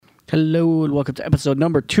Hello and welcome to episode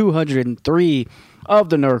number 203 of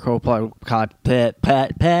the Nerdcore podcast.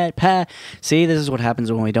 See, this is what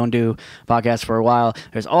happens when we don't do podcasts for a while.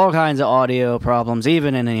 There's all kinds of audio problems,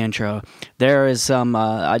 even in the intro. There is some.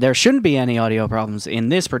 There shouldn't be any audio problems in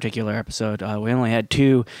this particular episode. We only had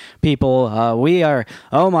two people. We are,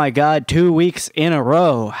 oh my god, 2 weeks in a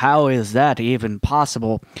row. How is that even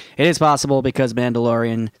possible? It is possible because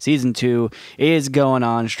Mandolorian Season 2 is going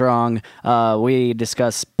on strong. We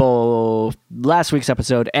discussed both last week's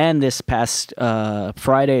episode and this past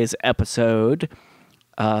Friday's episode.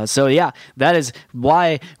 So yeah, that is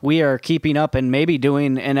why we are keeping up and maybe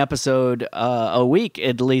doing an episode a week,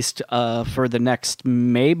 at least for the next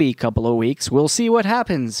maybe couple of weeks. We'll see what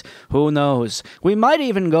happens. Who knows? We might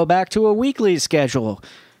even go back to a weekly schedule.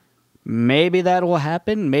 Maybe that will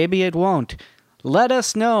happen. Maybe it won't. Let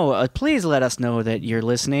us know. Please let us know that you're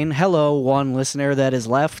listening. Hello, one listener that is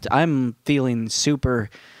left. I'm feeling super,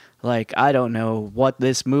 like, I don't know what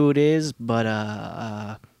this mood is, but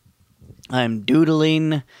I'm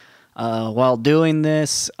doodling while doing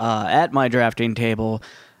this at my drafting table.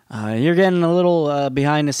 You're getting a little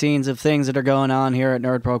behind the scenes of things that are going on here at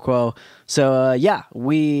Nerd Pro Quo. So yeah,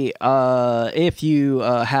 we if you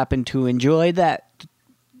happen to enjoy that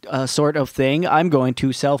sort of thing, I'm going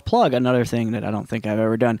to self-plug another thing that I don't think I've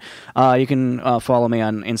ever done. You can follow me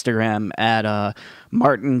on Instagram at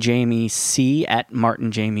MartinJamieC, at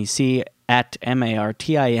MartinJamieC, at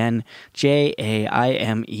MartinJamec.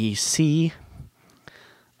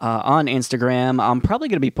 On Instagram, I'm probably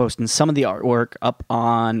going to be posting some of the artwork up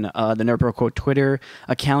on the NerdProQuo Twitter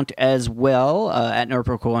account as well, at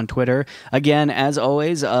NerdProQuo on Twitter. Again, as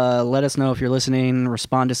always, let us know if you're listening,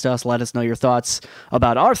 respond to us, let us know your thoughts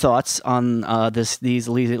about our thoughts on these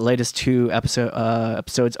latest two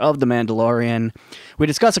episodes of The Mandalorian. We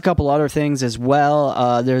discuss a couple other things as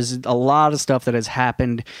well. There's a lot of stuff that has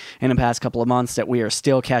happened in the past couple of months that we are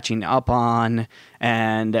still catching up on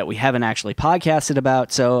and that we haven't actually podcasted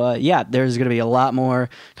about. So, yeah, there's going to be a lot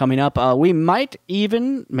more coming up. We might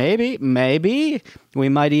even, maybe, we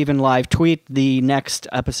might even live tweet the next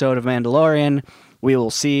episode of Mandalorian. We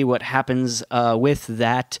will see what happens with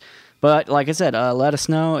that. But like I said, let us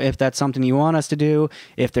know if that's something you want us to do.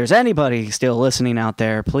 If there's anybody still listening out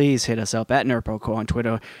there, please hit us up at NerdProQuo on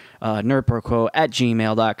Twitter,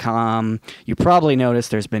 nerdproquo@gmail.com. You probably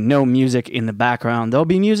noticed there's been no music in the background. There'll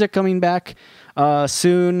be music coming back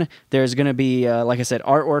soon. There's going to be, like I said,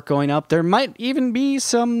 artwork going up. There might even be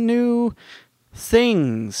some new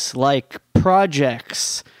things, like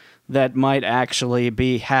projects that might actually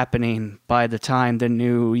be happening by the time the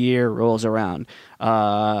new year rolls around.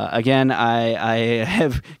 Again, I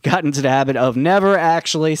have gotten to the habit of never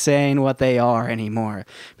actually saying what they are anymore,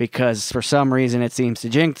 because for some reason it seems to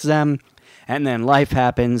jinx them, and then life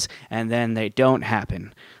happens, and then they don't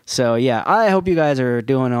happen. So yeah, I hope you guys are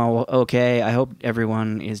doing all okay. I hope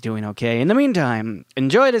everyone is doing okay. In the meantime,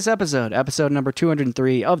 enjoy this episode number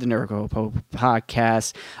 203 of the Nerdcore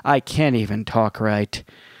podcast. I can't even talk right.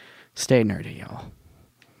 Stay nerdy, y'all.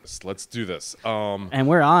 Let's do this. And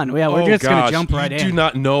we're on. Yeah, we're just going to jump right in. You do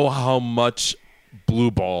not know how much blue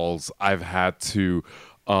balls I've had to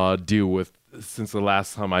deal with since the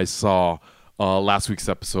last time I saw last week's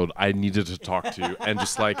episode. I needed to talk to you and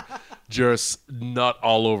just nut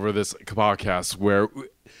all over this podcast where...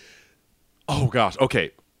 Oh, gosh.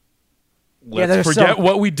 Okay. Let's forget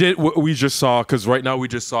what we just saw, because right now we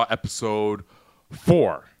just saw episode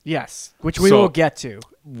 4. Yes, which we will get to.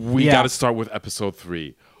 We got to start with episode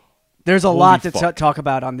 3. There's a lot to talk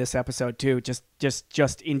about on this episode too,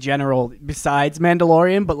 just in general, besides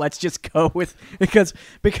Mandalorian. But let's just go with because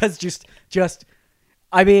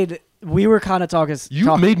I mean, we were kind of talking.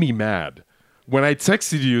 You made me mad when I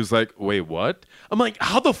texted you. It was like, wait, what? I'm like,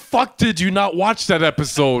 how the fuck did you not watch that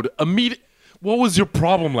episode? What was your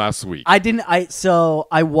problem last week? I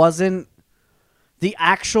wasn't. The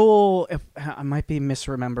actual... I might be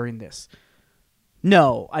misremembering this.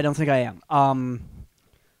 No, I don't think I am.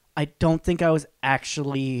 I don't think I was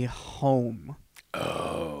actually home.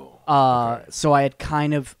 Oh. Okay. So I had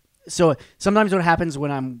kind of... So sometimes what happens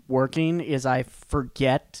when I'm working is I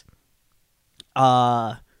forget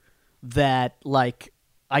that, like,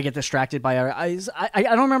 I get distracted by... I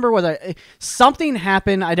don't remember whether... Something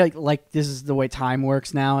happened. I don't... Like, this is the way time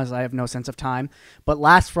works now, as I have no sense of time. But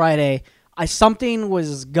last Friday... something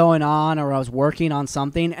was going on, or I was working on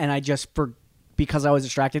something, and because I was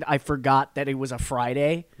distracted, I forgot that it was a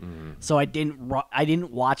Friday. Mm-hmm. So I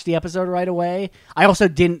didn't watch the episode right away. I also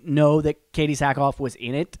didn't know that Katie Sackhoff was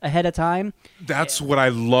in it ahead of time. That's what I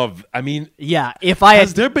love. I mean, yeah.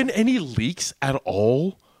 Has there been any leaks at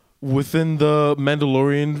all within the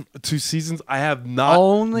Mandalorian 2 seasons, I have not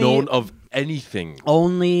known of anything.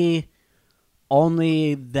 Only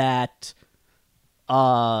that.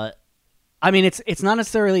 I mean, it's not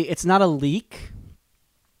necessarily, it's not a leak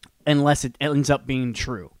unless it ends up being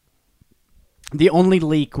true. The only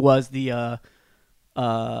leak was the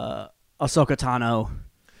Ahsoka Tano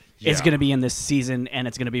is going to be in this season, and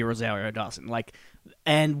it's going to be Rosario Dawson. Like,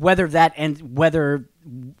 and whether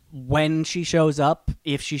when she shows up,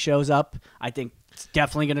 if she shows up, I think it's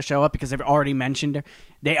definitely going to show up because they've already mentioned her.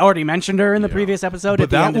 They already mentioned her in the previous episode.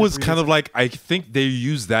 But that was kind of like, I think they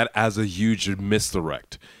used that as a huge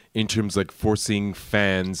misdirect in terms of like forcing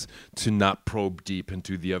fans to not probe deep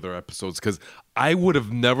into the other episodes, because I would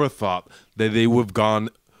have never thought that they would have gone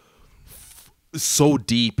so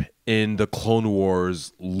deep in the Clone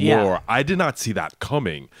Wars lore. Yeah. I did not see that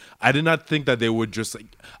coming. I did not think that they would just like,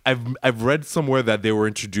 I've read somewhere that they were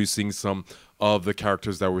introducing some of the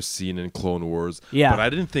characters that were seen in Clone Wars. Yeah. But I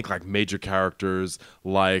didn't think like major characters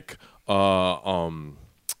like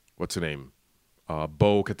what's her name?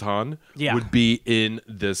 Bo-Katan would be in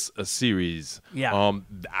this series. Yeah.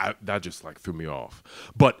 That just like threw me off.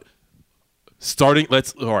 But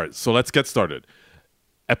let's get started.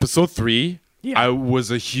 Episode 3. Yeah. I was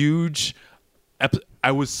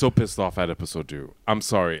so pissed off at episode 2. I'm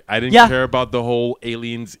sorry. I didn't care about the whole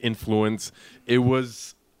aliens influence. It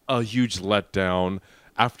was a huge letdown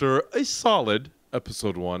after a solid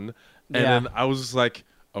episode 1. And then I was just like,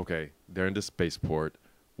 okay, they're in the spaceport.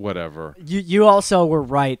 Whatever. You also were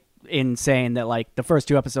right in saying that like the first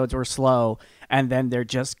 2 episodes were slow, and then they're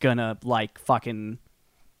just gonna like fucking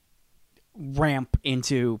ramp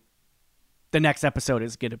into the next episode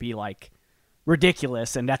is gonna be like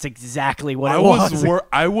ridiculous, and that's exactly what it was.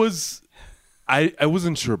 I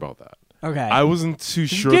wasn't sure about that. Okay, I wasn't too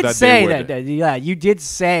sure you did that say they would. that. Yeah, you did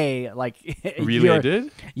say like. Really, I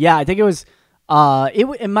did. Yeah, I think it was.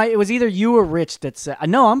 It was either you or Rich that said.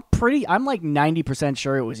 No, I'm like 90%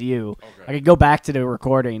 sure it was you. Okay. I could go back to the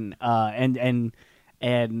recording and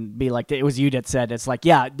be like, it was you that said it's like,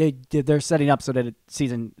 yeah, they're setting up so that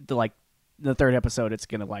the 3rd episode, it's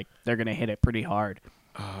gonna like they're gonna hit it pretty hard.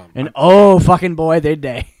 Fucking boy, did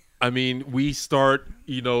they. I mean, we start,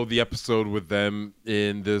 the episode with them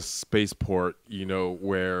in this spaceport,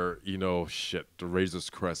 where, shit, the Razor's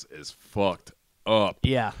Crest is fucked up.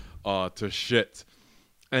 Yeah. To shit.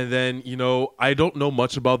 And then, I don't know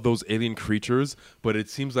much about those alien creatures, but it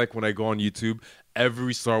seems like when I go on YouTube,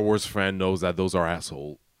 every Star Wars fan knows that those are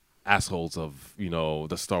assholes of,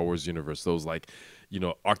 the Star Wars universe. Those like,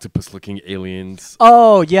 octopus-looking aliens.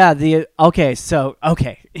 Oh, yeah. Yeah.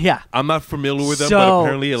 I'm not familiar with them, but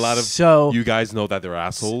apparently a lot of you guys know that they're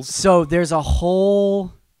assholes. So there's a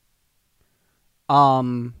whole...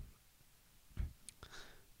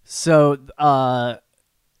 So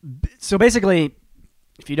basically,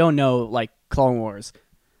 if you don't know, like, Clone Wars,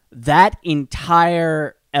 that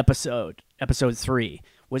entire episode 3,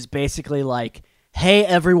 was basically like, hey,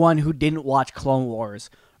 everyone who didn't watch Clone Wars,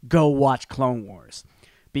 go watch Clone Wars.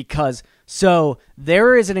 Because, so,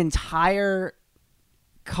 there is an entire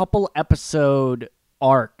couple episode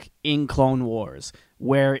arc in Clone Wars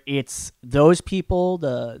where it's those people,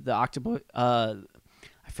 the octopus, I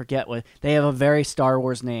forget what, they have a very Star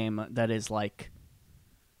Wars name that is like,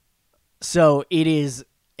 so it is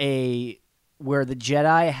where the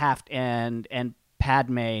Jedi have to, and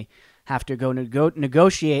Padme have to go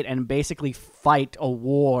negotiate and basically fight a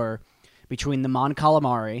war between the Mon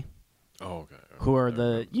Calamari, who are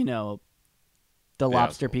the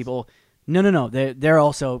lobster people. No, they're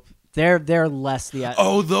also they're less the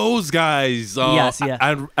those guys. Yes, yeah.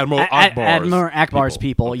 Admiral Akbar's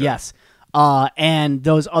people. Okay. Yes, and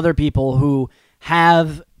those other people who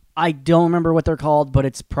have. I don't remember what they're called, but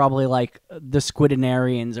it's probably like the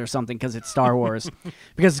Squidinarians or something because it's Star Wars.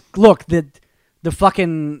 Because look, the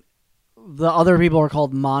other people are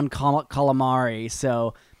called Mon Calamari,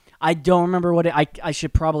 so I don't remember what I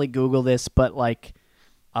should probably Google this, but like,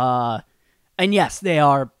 and yes, they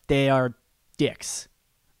are dicks.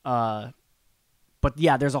 But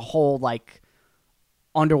yeah, there's a whole like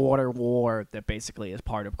underwater war that basically is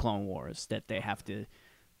part of Clone Wars that they have to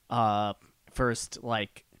first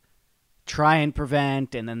like try and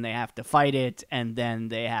prevent, and then they have to fight it, and then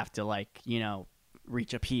they have to like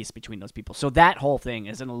reach a peace between those people. So that whole thing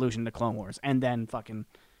is an allusion to Clone Wars, and then fucking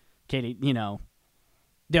Katie, the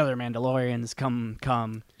other Mandalorians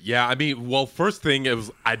come. Yeah, I mean, well, first thing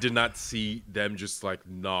is I did not see them just like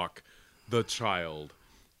knock the child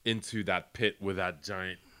into that pit with that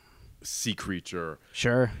giant sea creature.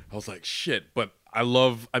 Sure. I was like, shit, but I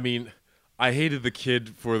hated the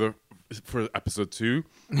kid for episode 2,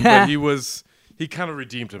 but he was he kind of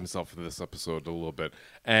redeemed himself in this episode a little bit.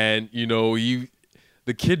 And,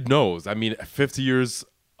 the kid knows. I mean, 50 years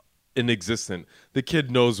in existence, the kid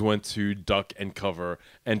knows when to duck and cover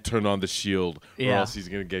and turn on the shield or else he's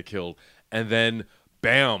going to get killed. And then,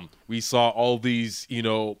 bam, we saw all these,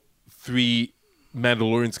 3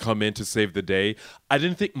 Mandalorians come in to save the day. I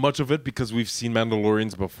didn't think much of it because we've seen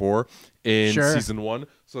Mandalorians before in season 1.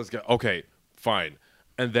 So let's get, okay, fine.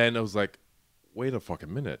 And then I was like, wait a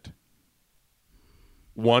fucking minute.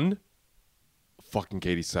 One, fucking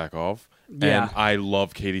Katie Sackhoff. Yeah. And I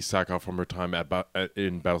love Katie Sackhoff from her time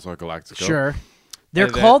in Battlestar Galactica. Sure. They're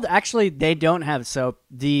called, actually, they don't have, so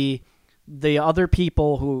the other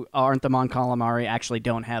people who aren't the Mon Calamari actually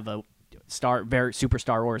don't have a very super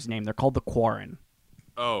Star Wars name. They're called the Quarren.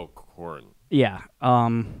 Oh, Quarren. Yeah.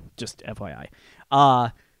 Just FYI.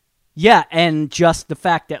 Yeah, and just the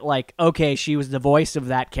fact that, like, okay, she was the voice of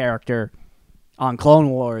that character on Clone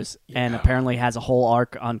Wars, and apparently has a whole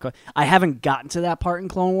arc on. I haven't gotten to that part in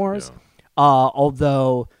Clone Wars,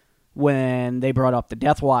 although when they brought up the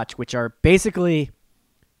Death Watch, which are basically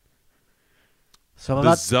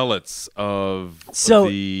the zealots of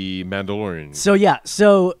the Mandalorian.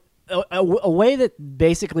 So a way that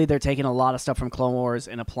basically they're taking a lot of stuff from Clone Wars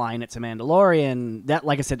and applying it to Mandalorian. That,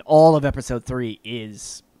 like I said, all of Episode 3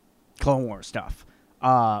 is Clone Wars stuff,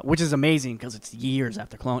 which is amazing because it's years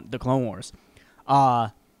after the Clone Wars.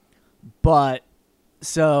 But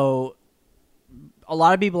so a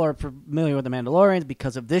lot of people are familiar with the Mandalorians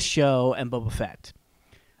because of this show and Boba Fett.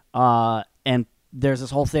 And there's this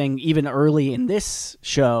whole thing even early in this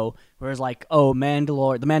show where it's like, oh, the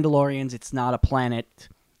Mandalorians, it's not a planet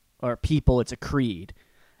or people, it's a creed.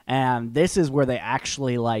 And this is where they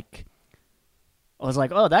actually I was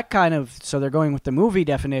like, oh, that kind of, so they're going with the movie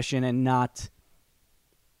definition and not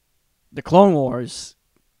the Clone Wars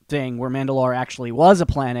thing where Mandalore actually was a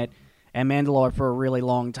planet, and Mandalore for a really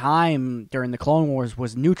long time during the Clone Wars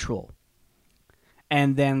was neutral.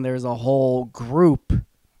 And then there's a whole group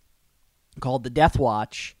called the Death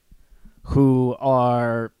Watch who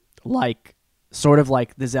are sort of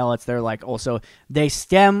like the Zealots. They're also, they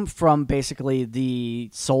stem from basically the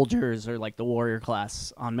soldiers or the warrior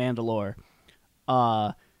class on Mandalore.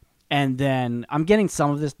 And then I'm getting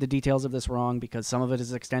some of the details of this wrong because some of it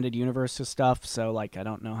is extended universe stuff. So I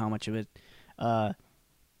don't know how much of it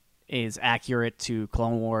is accurate to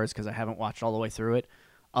Clone Wars because I haven't watched all the way through it.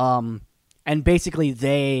 And basically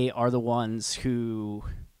they are the ones who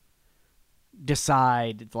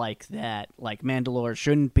decide that Mandalore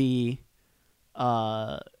shouldn't be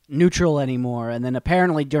neutral anymore. And then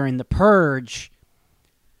apparently during the Purge,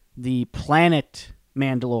 the planet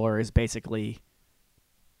Mandalore is basically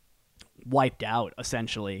wiped out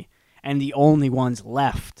essentially, and the only ones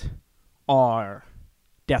left are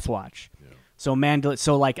Death Watch. So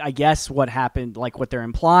I guess what happened, what they're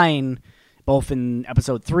implying both in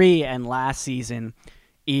Episode 3 and last season,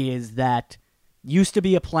 is that used to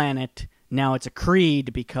be a planet, now it's a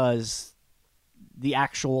creed because the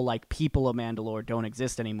actual people of Mandalore don't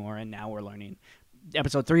exist anymore, and now we're learning.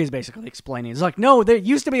 Episode 3 is basically explaining, it's no, there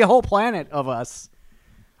used to be a whole planet of us.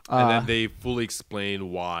 And then they fully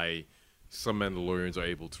explain why some Mandalorians are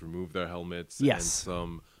able to remove their helmets, and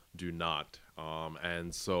some do not.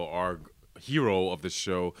 And so our hero of the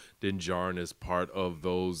show, Din Djarin, is part of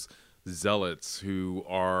those zealots who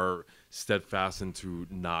are steadfast into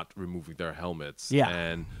not removing their helmets. Yeah.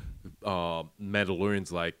 And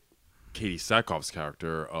Mandalorians like Katie Sackhoff's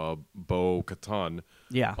character, Bo-Katan,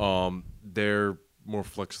 they're more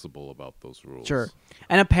flexible about those rules. Sure.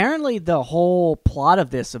 And apparently the whole plot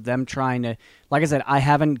of this, of them trying to, like I said, I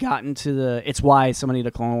haven't gotten to it's why so many of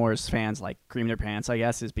the Clone Wars fans cream their pants, I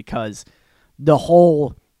guess, is because the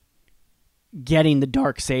whole getting the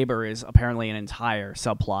Darksaber is apparently an entire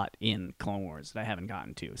subplot in Clone Wars that I haven't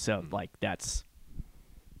gotten to. So that's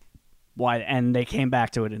why, and they came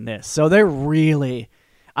back to it in this. So they're really,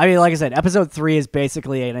 I mean, like I said, Episode 3 is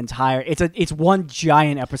basically an entire. It's one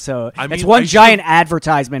giant episode. It's one giant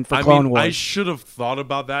advertisement for Clone Wars. I should have thought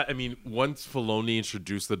about that. I mean, once Filoni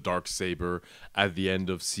introduced the Darksaber at the end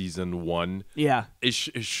of season 1, it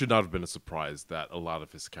should not have been a surprise that a lot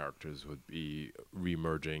of his characters would be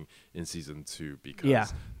reemerging in season 2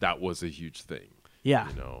 because that was a huge thing. Yeah,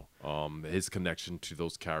 his connection to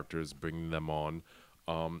those characters, bringing them on.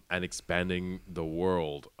 And expanding the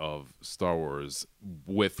world of Star Wars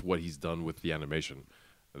with what he's done with the animation.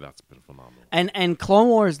 That's been phenomenal. And Clone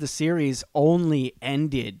Wars, the series, only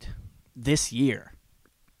ended this year.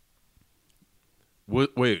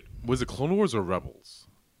 Wait, was it Clone Wars or Rebels?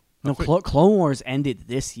 No, Clone Wars ended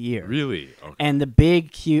this year. Really? Okay. And the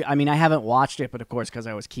big, huge, I mean, I haven't watched it, but of course, because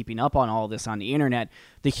I was keeping up on all this on the internet,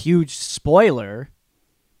 the huge spoiler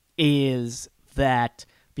is that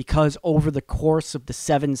because over the course of the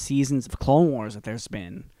 7 seasons of Clone Wars that there's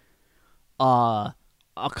been, a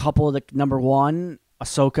couple of the, number one,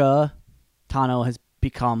 Ahsoka Tano has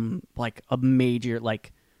become like a major,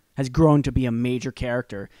 like, has grown to be a major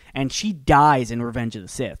character, and she dies in Revenge of the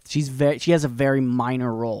Sith. She has a very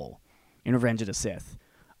minor role in Revenge of the Sith.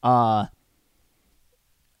 And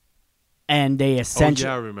they essentially...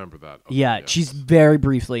 Oh, yeah, I remember that. Okay, yeah, yes. she's very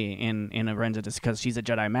briefly in Revenge of the Sith because she's a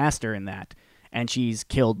Jedi Master in that, and she's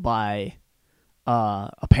killed by...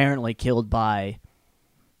 apparently killed by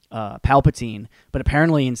Palpatine, but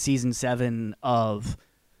apparently in Season 7 of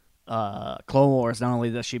Clone Wars, not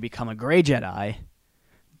only does she become a Grey Jedi,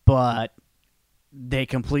 but they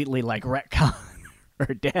completely like retcon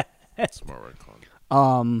her death. Smart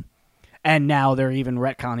retcon. And now they're even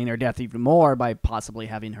retconning her death even more by possibly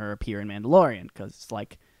having her appear in Mandalorian, because it's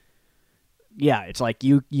like, yeah, it's like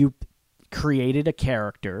you created a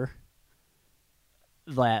character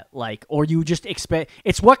that like, or you just expect.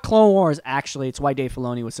 It's what Clone Wars actually. It's why Dave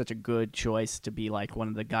Filoni was such a good choice to be like one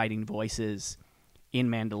of the guiding voices in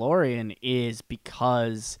Mandalorian, is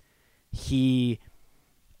because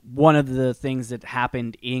one of the things that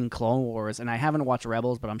happened in Clone Wars, and I haven't watched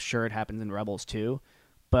Rebels, but I'm sure it happens in Rebels too,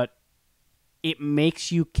 but it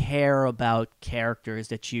makes you care about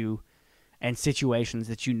characters and situations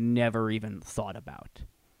that you never even thought about.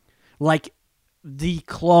 Like, the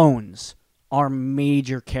clones are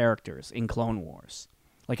major characters in Clone Wars.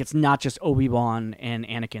 Like, it's not just Obi-Wan and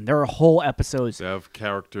Anakin. There are whole episodes. They have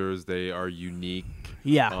characters. They are unique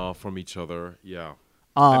from each other. Yeah.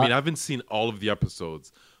 I mean, I haven't seen all of the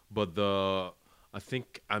episodes, but I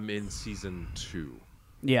think I'm in season 2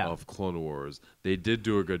 of Clone Wars. They did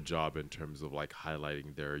do a good job in terms of like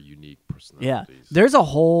highlighting their unique personalities. Yeah. There's a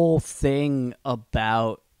whole thing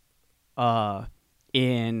about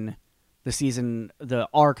in the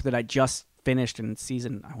arc that I just finished in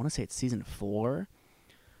I want to say it's season 4,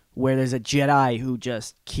 where there's a Jedi who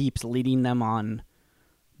just keeps leading them on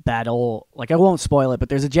battle. Like, I won't spoil it, but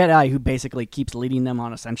there's a Jedi who basically keeps leading them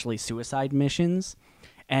on essentially suicide missions,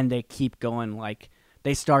 and they keep going. Like,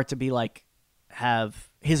 they start to be like,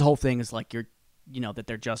 his whole thing is like, that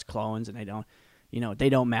they're just clones and they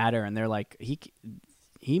don't matter, and they're like,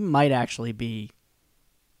 he might actually be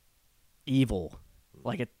evil.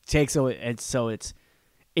 Like, it takes away, and so it's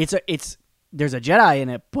there's a Jedi in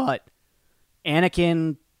it, but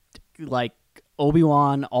Anakin, like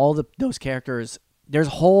Obi-Wan, all those characters, there's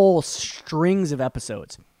whole strings of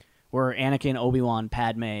episodes where Anakin, Obi-Wan,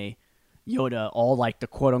 Padme, Yoda, all like the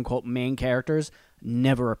quote-unquote main characters,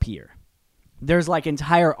 never appear. There's like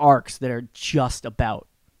entire arcs that are just about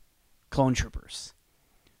clone troopers.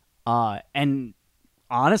 And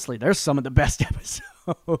honestly, there's some of the best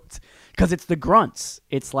episodes because it's the grunts.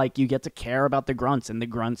 It's like you get to care about the grunts, and the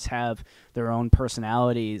grunts have their own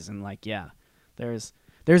personalities, and like, yeah, there's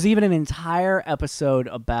even an entire episode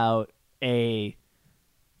about I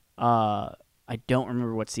don't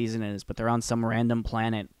remember what season it is, but they're on some random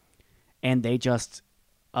planet, and they just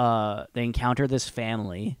they encounter this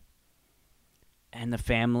family, and the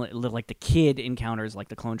family, like the kid encounters like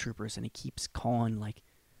the clone troopers, and he keeps calling like,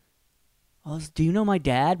 "Oh, do you know my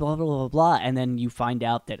dad?" Blah blah blah blah, and then you find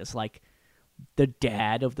out that it's like the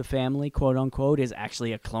dad of the family, quote unquote, is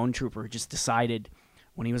actually a clone trooper who just decided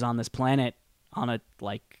when he was on this planet on a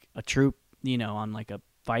troop, on like a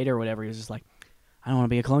fight or whatever, he was just like, I don't want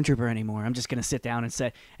to be a clone trooper anymore. I'm just going to sit down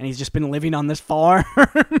and he's just been living on this farm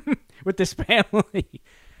with this family.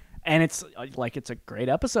 And it's like, it's a great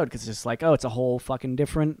episode because it's just like, oh, it's a whole fucking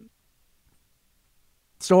different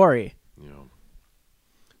story. Yeah.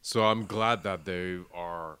 So I'm glad that they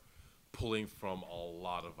are pulling from a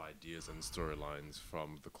lot of ideas and storylines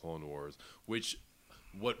from the Clone Wars, which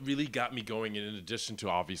what really got me going, in addition to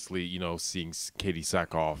obviously, seeing Katie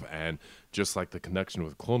Sackhoff and just like the connection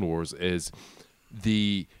with Clone Wars, is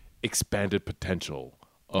the expanded potential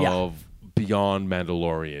of beyond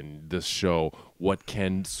Mandalorian, this show. What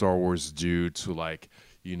can Star Wars do to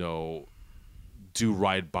do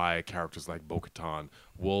right by characters like Bo-Katan?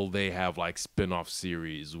 Will they have like spin-off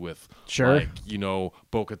series with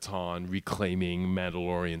Bo-Katan reclaiming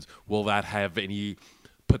Mandalorians? Will that have any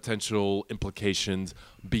potential implications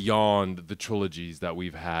beyond the trilogies that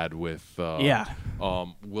we've had with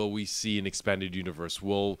will we see an expanded universe?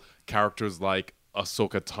 Will characters like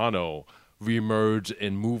Ahsoka Tano reemerge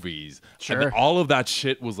in movies? Sure. And all of that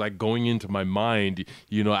shit was like going into my mind,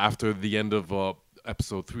 after the end of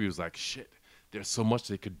episode 3. It was like, shit, there's so much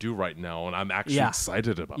they could do right now, and I'm actually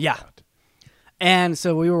excited about that. And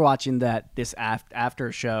so we were watching this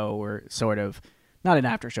after show, or sort of not an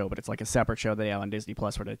after show, but it's like a separate show they have on Disney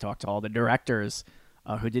Plus where they talk to all the directors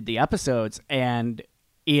who did the episodes, and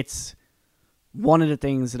it's one of the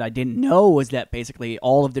things that I didn't know was that basically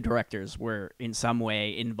all of the directors were in some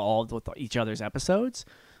way involved with each other's episodes,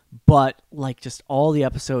 but like just all the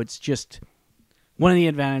episodes, just one of the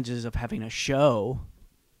advantages of having a show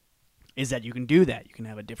is that you can do that. You can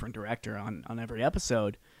have a different director on every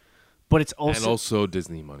episode, but it's also... And also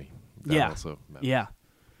Disney money. That also matters. Yeah.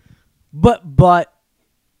 But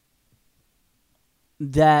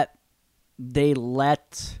that they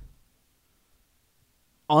let...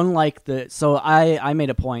 Unlike so I made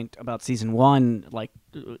a point about season 1, like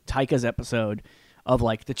Taika's episode of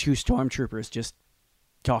like the 2 stormtroopers just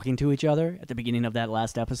talking to each other at the beginning of that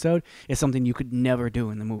last episode is something you could never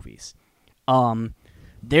do in the movies.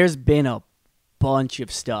 There's been a bunch of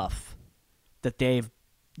stuff that they've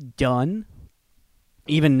done,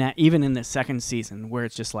 even in the second season, where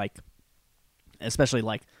it's just like, especially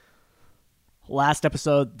like last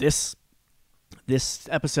episode, this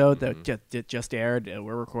episode that just aired,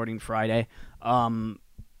 we're recording Friday,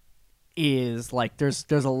 is like there's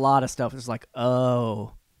a lot of stuff. It's like,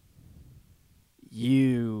 I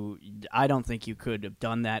don't think you could have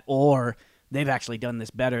done that, or they've actually done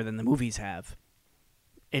this better than the movies have.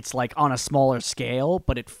 It's like on a smaller scale,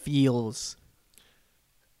 but it feels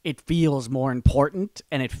more important,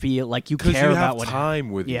 and it feels like you care about what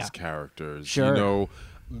time with these characters. Sure. You know,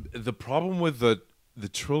 the problem with the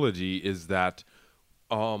trilogy is that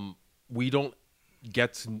we don't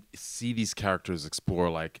get to see these characters explore,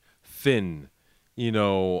 like Finn, you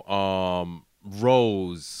know,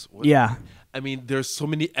 Rose. Yeah. I mean, there's so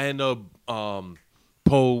many, and Poe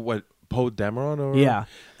Dameron, or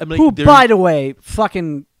I mean, who, by the way,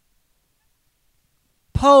 fucking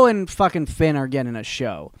Poe and fucking Finn are getting a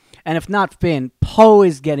show, and if not Finn, Poe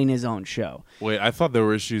is getting his own show. Wait, I thought there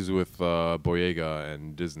were issues with Boyega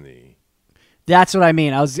and Disney. That's what I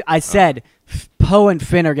mean. I said Poe and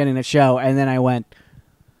Finn are getting a show, and then I went,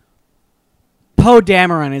 Poe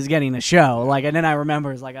Dameron is getting a show. Like, and then I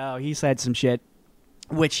remember it's like, oh, he said some shit,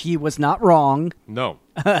 which he was not wrong. No,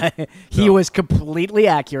 he was completely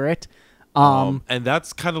accurate. And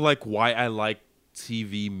that's kind of like why I like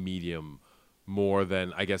TV medium more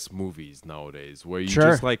than, I guess, movies nowadays, where you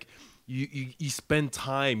just like you spend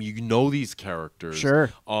time, you know these characters.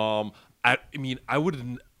 Sure. I mean, I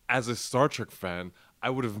wouldn't, as a Star Trek fan, I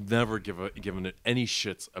would have never given it any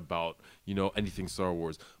shits about, you know, anything Star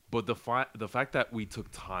Wars. But the fact that we took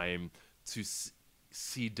time to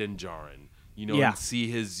see Din Djarin, you know, and see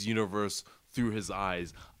his universe through his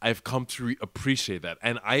eyes, I've come to appreciate that,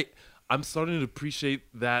 and I'm starting to appreciate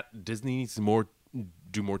that Disney needs to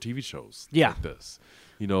do more TV shows like this.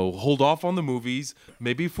 You know, hold off on the movies,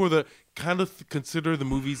 maybe for the kind of consider the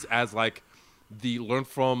movies as like the learn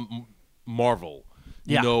from Marvel.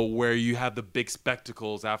 You know, where you have the big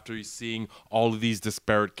spectacles after you seeing all of these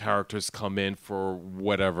disparate characters come in for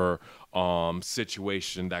whatever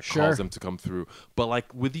situation that calls them to come through. But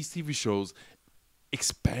like with these TV shows,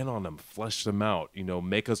 expand on them, flesh them out, you know,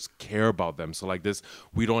 make us care about them. So like this,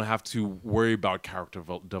 we don't have to worry about character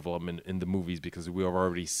development in the movies because we have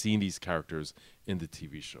already seen these characters in the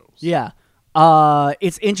TV shows. Yeah.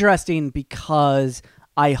 It's interesting because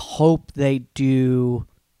I hope they do...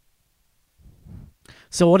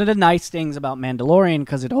 So one of the nice things about Mandalorian,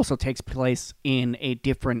 because it also takes place in a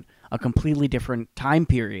completely different time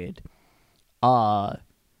period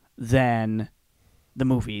than the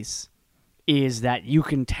movies, is that you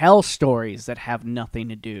can tell stories that have nothing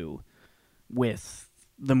to do with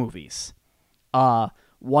the movies.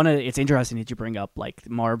 It's interesting that you bring up like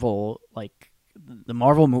Marvel, like the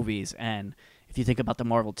Marvel movies, and if you think about the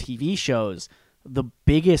Marvel TV shows, the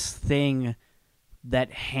biggest thing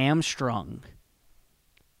that hamstrung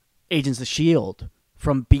Agents of S.H.I.E.L.D.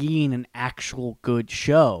 from being an actual good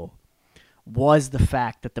show was the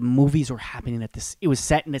fact that the movies were happening it was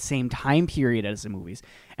set in the same time period as the movies.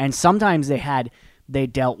 And sometimes they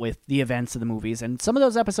dealt with the events of the movies, and some of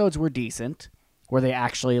those episodes were decent, where they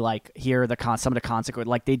actually like hear some of the consequences.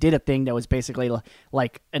 Like they did a thing that was basically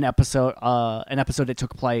like an episode that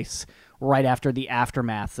took place right after the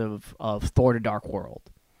aftermath of Thor: The Dark World.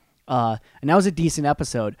 And that was a decent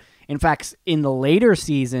episode. In fact, in the later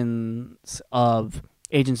seasons of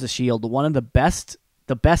Agents of S.H.I.E.L.D., one of the best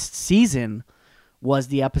season was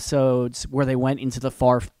the episodes where they went into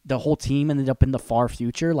the whole team ended up in the far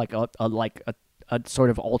future, like a sort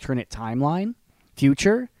of alternate timeline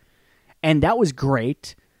future. And that was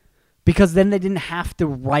great because then they didn't have to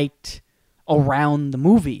write around the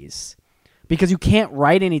movies. because you can't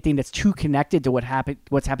write anything that's too connected to what's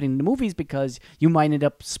happening in the movies, because you might end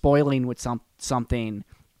up spoiling with something,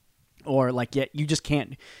 or like you just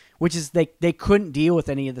can't. Which is they couldn't deal with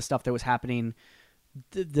any of the stuff that was happening.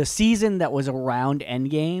 The season that was around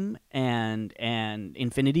Endgame and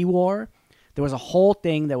Infinity War, there was a whole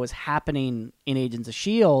thing that was happening in Agents of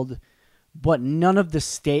S.H.I.E.L.D., but none of the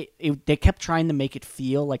they kept trying to make it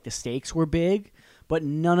feel like the stakes were big, but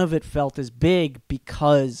none of it felt as big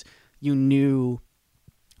because you knew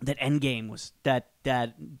that Endgame was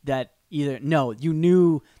you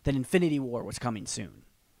knew that Infinity War was coming soon.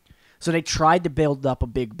 So they tried to build up a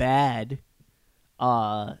big bad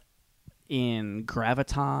in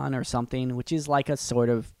Graviton or something, which is like a sort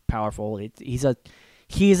of powerful. He's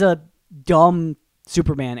a dumb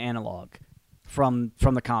Superman analog from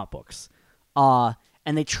the comic books. And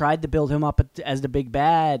they tried to build him up as the big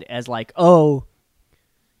bad, as like, oh,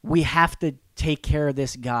 we have to take care of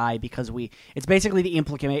this guy because it's basically the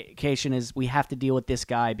implication is we have to deal with this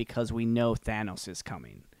guy because we know Thanos is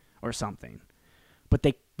coming or something. But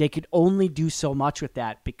they could only do so much with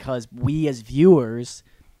that because we as viewers,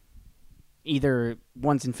 either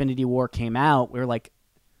once Infinity War came out, we were like,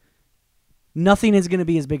 nothing is going to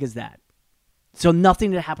be as big as that. So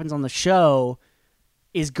nothing that happens on the show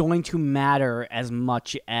is going to matter as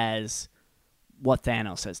much as what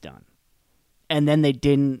Thanos has done. And then they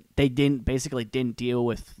basically didn't deal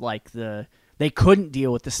with they couldn't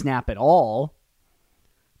deal with the snap at all,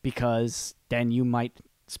 because then you might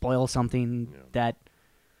spoil something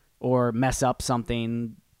or mess up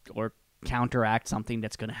something or counteract something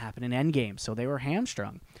that's going to happen in Endgame. So they were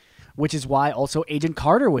hamstrung, which is why also Agent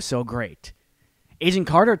Carter was so great. Agent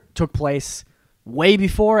Carter took place way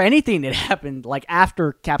before anything that happened, like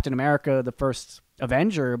after Captain America, the first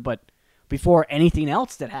Avenger, but before anything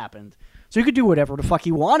else that happened. So you could do whatever the fuck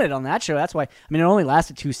you wanted on that show. That's why, it only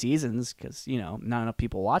lasted 2 seasons because, not enough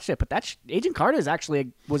people watched it. But Agent Carter was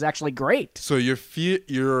actually great. So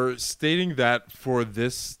you're stating that for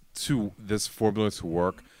this formula to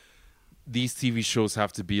work, these TV shows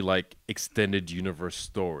have to be like extended universe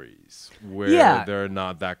stories where they're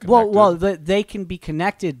not that connected. Well, they can be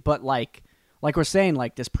connected, but like we're saying,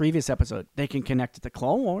 like this previous episode, they can connect it to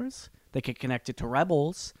Clone Wars. They could connect it to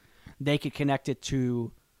Rebels. They could connect it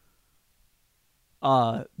to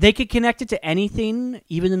anything,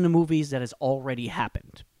 even in the movies, that has already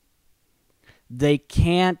happened. They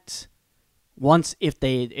can't,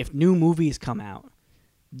 if new movies come out,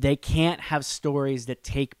 they can't have stories that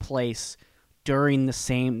take place during the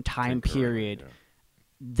same time period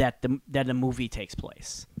that the movie takes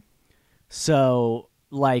place. So,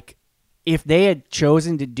 like, if they had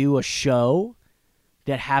chosen to do a show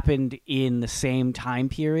that happened in the same time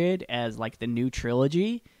period as, like, the new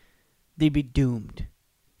trilogy, they'd be doomed.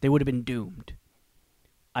 They would have been doomed,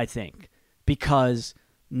 I think, because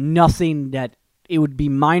it would be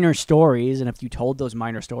minor stories, and if you told those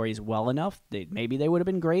minor stories well enough, maybe they would have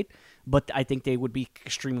been great, but I think they would be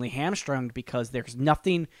extremely hamstrung because there's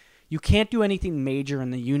nothing, you can't do anything major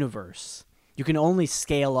in the universe. You can only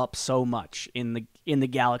scale up so much in the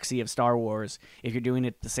galaxy of Star Wars if you're doing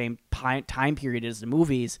it the same time period as the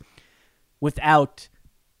movies without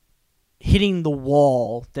hitting the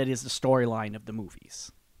wall that is the storyline of the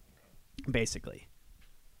movies, basically.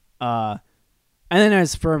 And then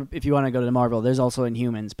if you want to go to Marvel, there's also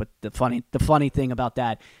Inhumans. But the funny thing about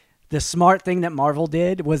that, the smart thing that Marvel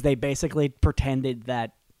did was they basically pretended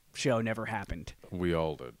that show never happened. We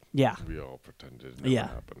all did. Yeah. We all pretended it never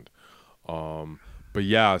happened. But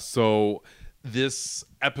yeah, so this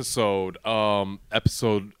episode,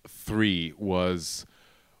 episode 3 was,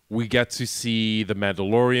 we get to see the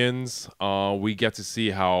Mandalorians. We get to see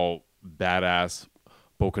how badass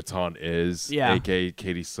Bo-Katan is, a.k.a.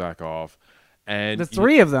 Katie Sackhoff. And the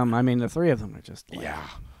three of them are just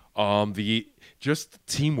the just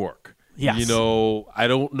teamwork. Yes. I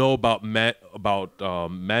don't know about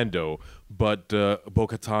Mando, but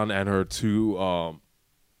Bo-Katan and her 2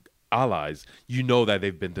 allies, that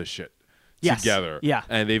they've been to shit together. Yeah.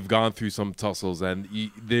 And they've gone through some tussles, and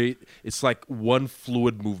it's like one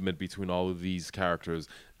fluid movement between all of these characters.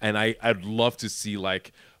 And I'd love to see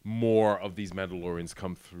like more of these Mandalorians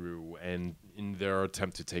come through and in their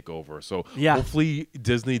attempt to take over. So hopefully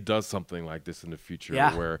Disney does something like this in the future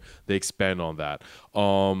where they expand on that.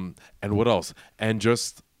 And what else? And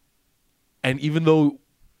even though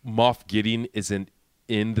Moff Gideon isn't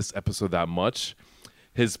in this episode that much,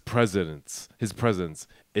 his presence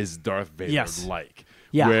is Darth Vader like.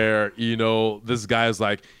 Yeah. Where, this guy is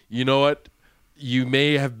like, you know what? you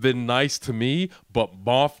may have been nice to me, but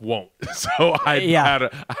Moff won't. So I'd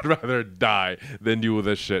rather die than deal with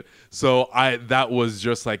this shit. So that was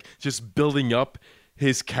just like just building up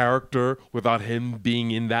his character without him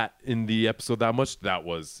being in the episode that much. That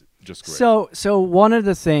was just great. So one of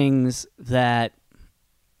the things that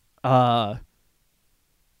so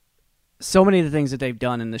many of the things that they've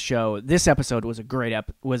done in the show, this episode was a great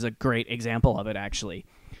example of it, actually.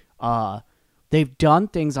 They've done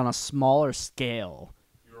things on a smaller scale.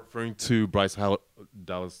 You're referring to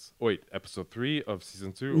Dallas. Wait, episode 3 of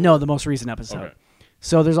season 2? No, the most recent episode. Okay.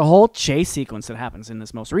 So there's a whole chase sequence that happens in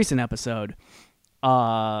this most recent episode.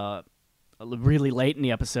 Really late in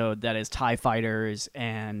the episode, that is TIE fighters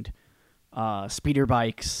and speeder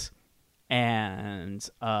bikes and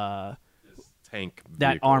tank vehicle.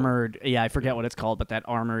 That armored, I forget what it's called, but that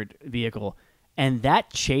armored vehicle. And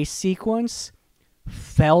that chase sequence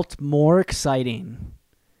felt more exciting,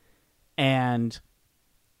 and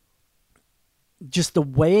just the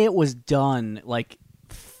way it was done, like,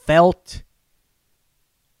 felt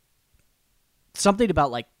something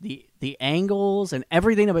about, like, the angles and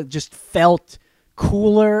everything of it just felt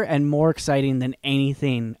cooler and more exciting than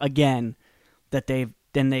anything, again, that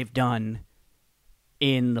they've done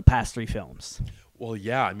in the past 3 films. Well,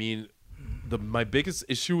 yeah, I mean, my biggest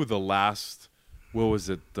issue with the last, what was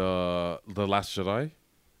it, the Last Jedi?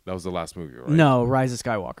 That was the last movie, right? No, Rise of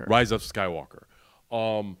Skywalker. Rise of Skywalker.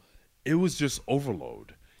 It was just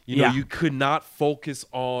overload. You know, you could not focus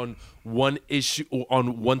on one issue,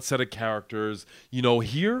 on one set of characters. You know,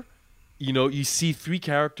 here, you know, you see 3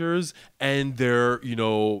 characters, and they're, you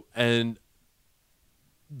know, and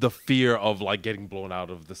the fear of, like, getting blown out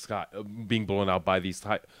of the sky, being blown out by these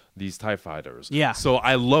TIE fighters. Yeah. So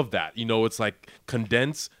I love that. You know, it's like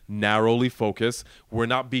condensed, narrowly focused. We're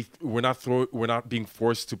not being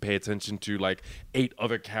forced to pay attention to, like, 8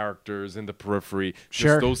 other characters in the periphery.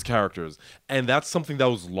 Just those characters. And that's something that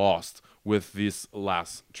was lost with this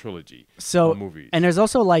last trilogy of movies. And there's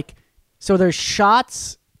also, like, so there's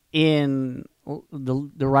shots in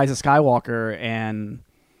the Rise of Skywalker and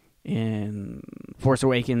in Force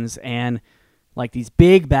Awakens, and, like, these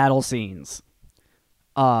big battle scenes,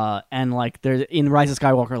 and, like, there's in Rise of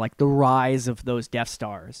Skywalker, like, the rise of those Death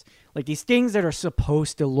Stars, like, these things that are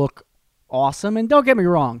supposed to look awesome. And don't get me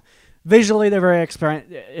wrong, visually they're very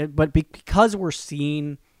but because we're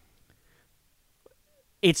seeing,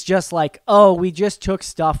 it's just like, oh, we just took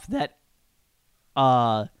stuff that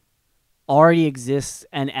already exists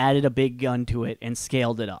and added a big gun to it and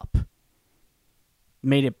scaled it up,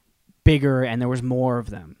 made it bigger, and there was more of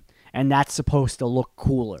them, and that's supposed to look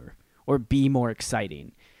cooler or be more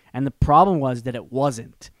exciting. And the problem was that it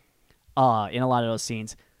wasn't in a lot of those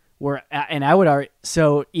scenes. And I would argue,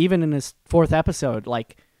 so even in this 4th episode,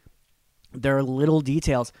 like, there are little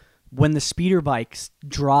details when the speeder bikes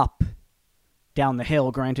drop down the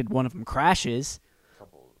hill. Granted, one of them crashes.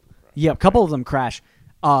 A couple of them crash,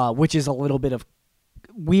 which is a little bit of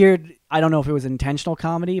weird. I don't know if it was intentional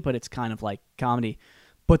comedy, but it's kind of like comedy.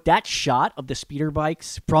 But that shot of the speeder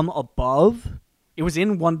bikes from above, it was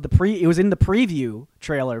in the preview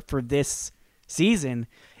trailer for this season,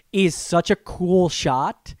 is such a cool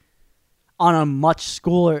shot on a much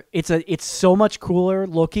cooler. It's so much cooler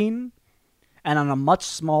looking and on a much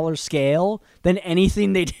smaller scale than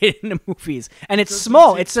anything they did in the movies. And it's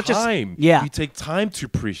small. It's such time. You take time to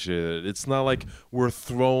appreciate it. It's not like we're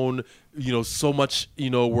thrown, you know, so much, you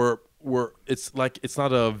know, it's like it's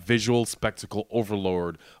not a visual spectacle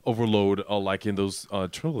overload like in those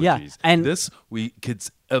trilogies. Yeah, and this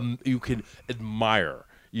you can admire,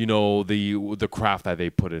 you know, the craft that they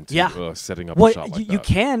put into setting up a shot like that. You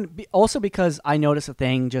can also, because I noticed a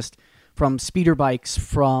thing just from speeder bikes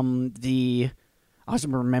from I was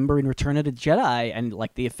remembering Return of the Jedi, and,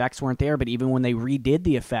 like, the effects weren't there, but even when they redid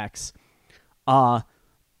the effects,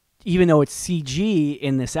 even though it's CG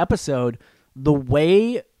in this episode, the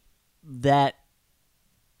way that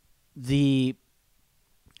they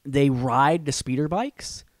ride the speeder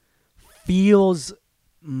bikes feels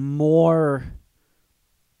more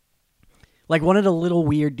like, one of the little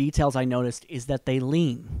weird details I noticed is that they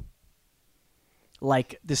lean.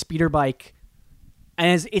 Like, the speeder bike,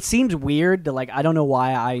 and it seems weird to, like, I don't know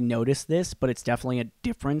why I noticed this, but it's definitely a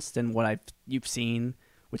difference than what you've seen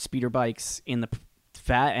with speeder bikes in the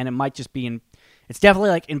fat, and it might just be it's definitely,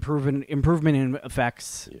 like, improvement in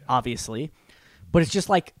effects, obviously. But it's just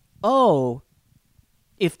like, oh,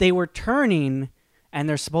 if they were turning and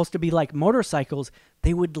they're supposed to be like motorcycles,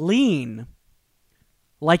 they would lean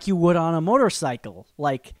like you would on a motorcycle.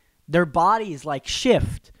 Like, their bodies, like,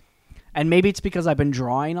 shift. And maybe it's because I've been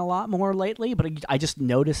drawing a lot more lately, but I just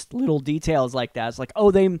noticed little details like that. It's like,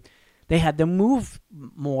 oh, they had them move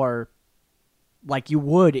more like you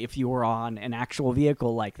would if you were on an actual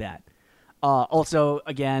vehicle like that. Also,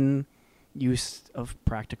 again, use of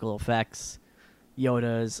practical effects. Baby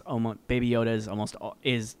Yoda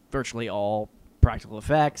is virtually all practical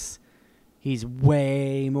effects. He's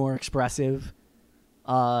way more expressive.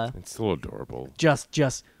 It's still adorable. Just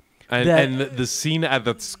And the scene at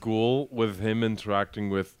that school with him interacting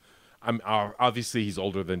with, obviously he's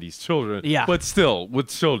older than these children. Yeah. But still, with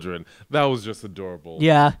children, that was just adorable.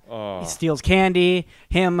 Yeah. He steals candy.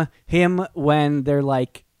 Him when they're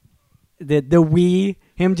like the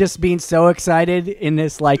him just being so excited in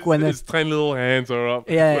this like when his tiny little hands are up.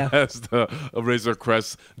 Yeah. As the Razor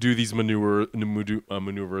Crest do these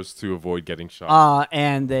maneuvers to avoid getting shot.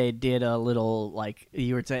 And they did a little like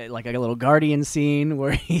you were saying like a little Guardian scene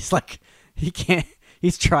where he's like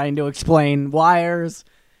he's trying to explain wires.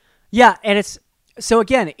 Yeah, and it's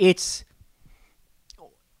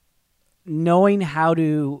knowing how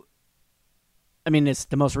to. I mean, it's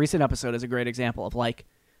the most recent episode is a great example of like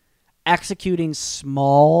executing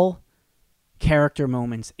small character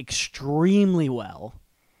moments extremely well,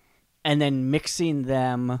 and then mixing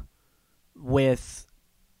them with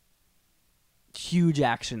huge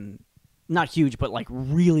action. Not huge, but like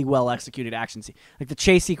really well executed action scene. Like the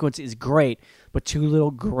chase sequence is great, but two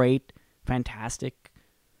little great, fantastic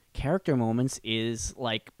character moments is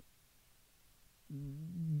like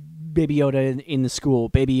Baby Yoda in the school,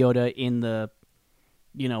 Baby Yoda in the,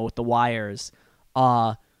 with the wires.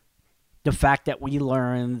 The fact that we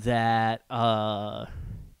learn that Gina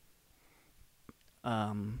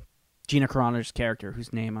Carano's character,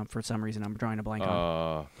 whose name for some reason I'm drawing a blank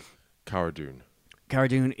on, Cara Dune. Cara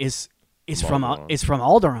Dune is from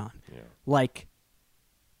Alderaan. Yeah. Like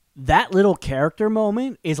that little character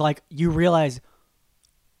moment is like you realize,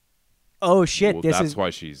 oh shit, that's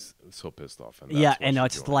why she's so pissed off. And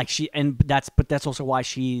it's like that's also why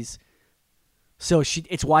she's. So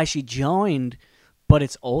it's why she joined, but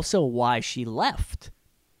it's also why she left.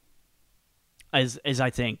 As I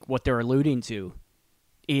think what they're alluding to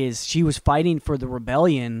is she was fighting for the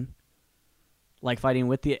rebellion, like fighting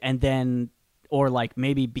with or like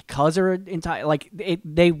maybe because her entire like it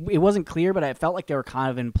wasn't clear, but I felt like they were kind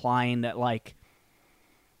of implying that like,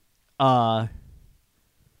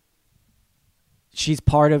 she's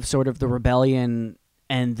part of sort of the rebellion,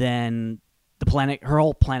 and then her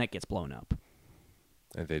whole planet gets blown up.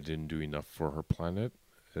 And they didn't do enough for her planet?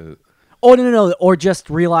 Oh, no. Or just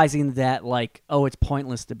realizing that, like, oh, it's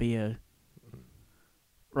pointless to be a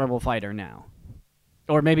rebel fighter now.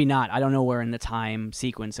 Or maybe not. I don't know where in the time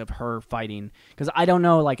sequence of her fighting. Because I don't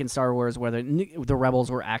know, like, in Star Wars, whether the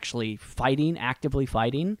rebels were actually actively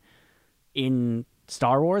fighting in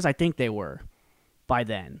Star Wars. I think they were by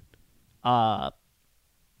then.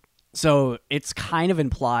 So it's kind of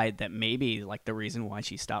implied that maybe like the reason why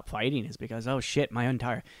she stopped fighting is because, oh shit, my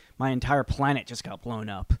entire planet just got blown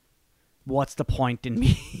up. What's the point in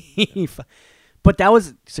me? But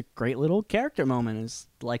it's a great little character moment. It's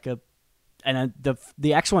like the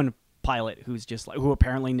X1 pilot who's just like who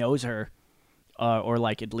apparently knows her, or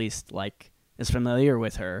like at least like is familiar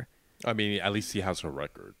with her. I mean, at least he has her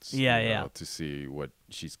records. Yeah. To see what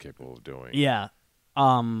she's capable of doing. Yeah.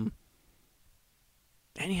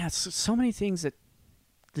 And he has so many things that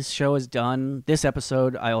this show has done. This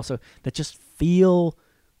episode, that just feel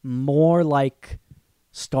more like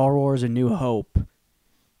Star Wars: A New Hope.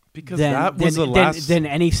 Because that was the last than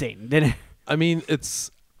anything. I mean,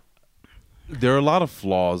 there are a lot of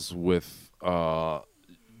flaws with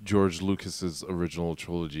George Lucas's original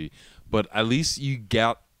trilogy, but at least you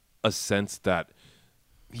get a sense that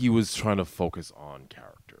he was trying to focus on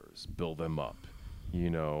characters, build them up.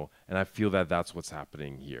 And I feel that that's what's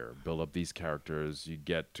happening here. Build up these characters, you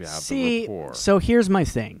get to have the rapport. So here's my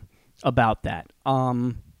thing about that.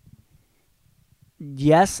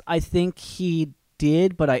 Yes, I think he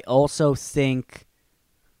did, but I also think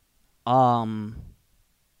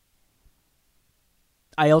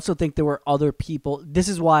there were other people. This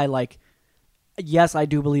is why, like, yes, I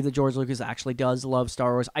do believe that George Lucas actually does love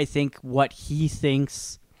Star Wars. I think what he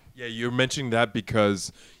thinks. Yeah, you're mentioning that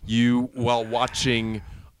because while watching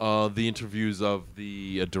the interviews of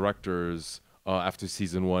the directors after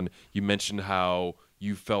season 1, you mentioned how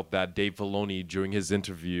you felt that Dave Filoni during his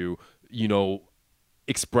interview,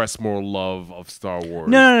 expressed more love of Star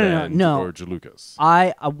Wars than George Lucas.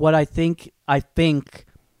 I think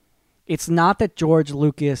it's not that George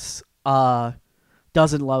Lucas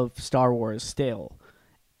doesn't love Star Wars still.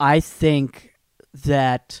 I think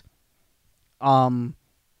that so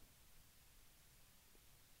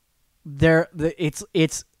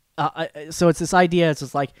it's this idea. It's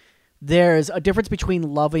just like there's a difference between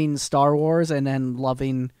loving Star Wars and then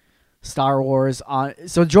loving Star Wars.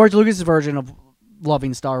 So George Lucas' version of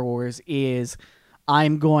loving Star Wars is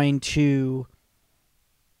I'm going to,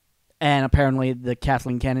 and apparently the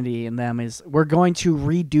Kathleen Kennedy in them is, we're going to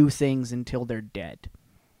redo things until they're dead.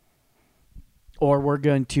 Or we're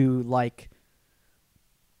going to, like,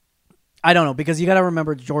 I don't know, because you got to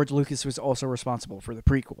remember George Lucas was also responsible for the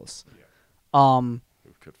prequels. Yeah.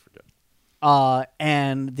 We could forget.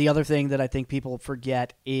 And the other thing that I think people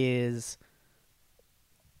forget is,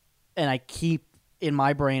 and I keep in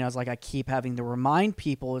my brain, I keep having to remind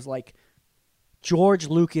people is like, George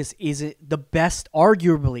Lucas isn't the best,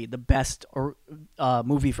 arguably the best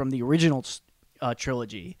movie from the original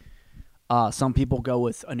trilogy. Some people go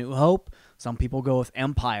with A New Hope. Some people go with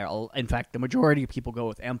Empire. In fact, the majority of people go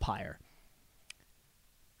with Empire.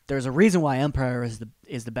 There's a reason why Empire is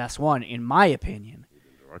the best one, in my opinion.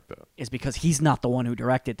 Is because he's not the one who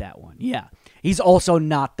directed that one. Yeah. He's also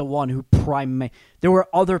not the one who there were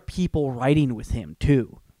other people writing with him,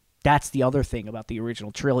 too. That's the other thing about the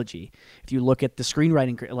original trilogy. If you look at the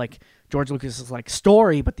screenwriting, like, George Lucas is like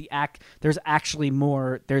story, but there's actually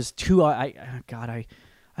more. There's two. I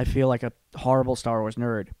feel like a horrible Star Wars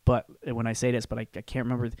nerd, but when I say this, but I can't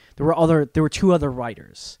remember. There were two other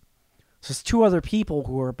writers. So it's two other people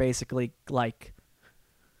who were basically like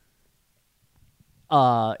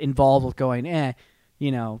involved with going,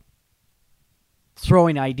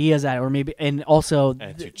 throwing ideas at it, or maybe, and also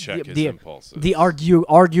and to check his impulses.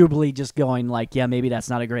 Arguably just going like, yeah, maybe that's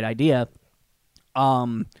not a great idea.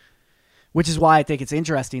 Which is why I think it's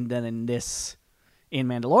interesting that in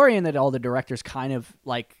Mandalorian that all the directors kind of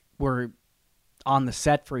like were on the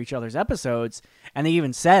set for each other's episodes, and they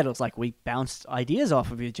even said it was like we bounced ideas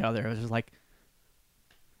off of each other. It was like,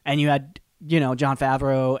 and you had Jon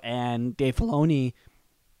Favreau and Dave Filoni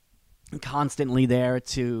constantly there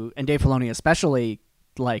and Dave Filoni especially,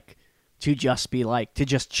 like, to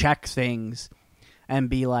just check things and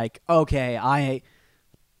be like, okay, I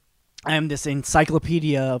am this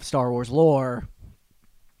encyclopedia of Star Wars lore,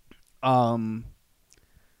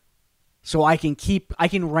 so I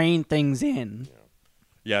can rein things in.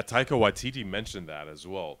 Yeah, Taika Waititi mentioned that as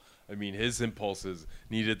well. I mean, his impulses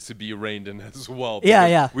needed to be reined in as well.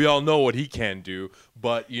 Yeah. We all know what he can do,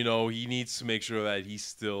 but, he needs to make sure that he's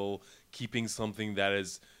still keeping something that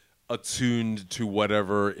is attuned to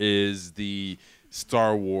whatever is the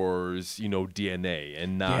Star Wars, DNA,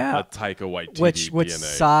 and not a Taika Waititi which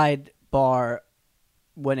DNA. Sidebar,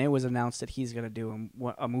 when it was announced that he's going to do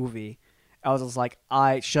a movie, I was just like,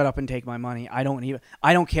 shut up and take my money. I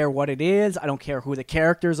don't care what it is. I don't care who the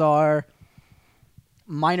characters are.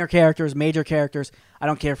 Minor characters, major characters. I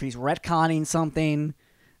don't care if he's retconning something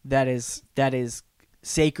that is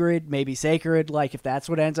sacred, maybe sacred. Like, if that's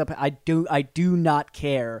what ends up, I do not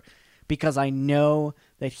care, because I know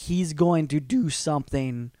that he's going to do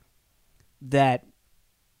something that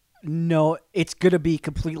it's going to be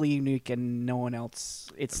completely unique and no one else.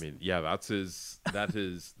 That's his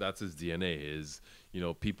DNA is,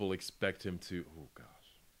 people expect him to, oh gosh.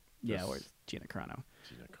 Yeah, or Gina Carano.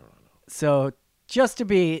 So, just to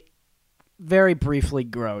be very briefly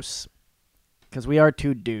gross, because we are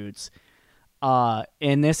two dudes,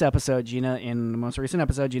 in this episode, in the most recent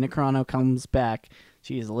episode, Gina Carano comes back.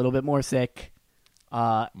 She's a little bit more thick.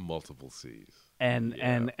 Multiple C's. And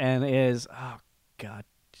is, oh God,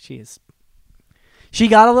 she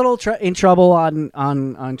got a little in trouble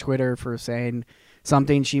on Twitter for saying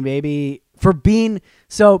something for being,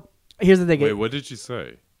 so here's the thing. Wait, what did she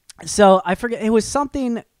say? So I forget, it was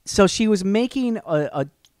something, so she was making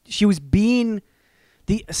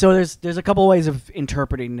so there's a couple ways of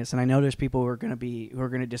interpreting this, and I know there's people who are going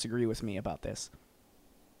to disagree with me about this.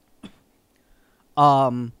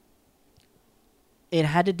 It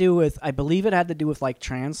had to do with, I believe it had to do with like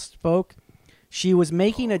trans folk. She was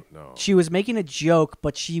making a joke,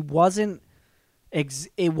 but she wasn't.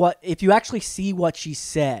 If you actually see what she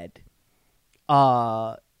said,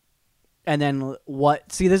 and then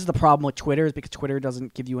this is the problem with Twitter, is because Twitter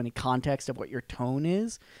doesn't give you any context of what your tone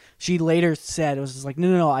is. She later said, it was just like,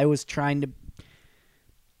 no, I was trying to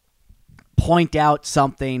point out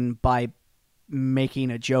something by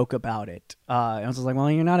making a joke about it. I was just like, well,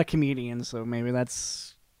 you're not a comedian, so maybe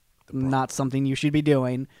that's not something you should be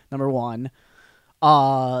doing, number one.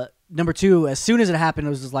 Number two, as soon as it happened,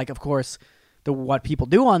 it was just like, of course, what people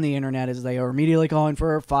do on the internet is they are immediately calling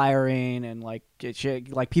for firing and like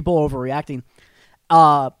people overreacting.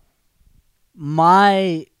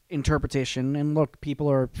 My interpretation, and look,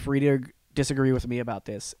 people are free to disagree with me about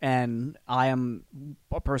this, and I am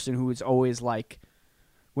a person who is always like,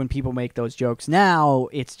 when people make those jokes now,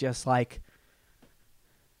 it's just like,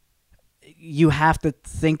 you have to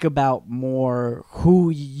think about more who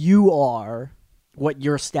you are, what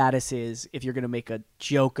your status is, if you're going to make a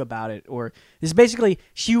joke about it. Or this basically,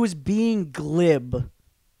 she was being glib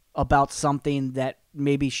about something that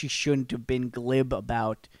maybe she shouldn't have been glib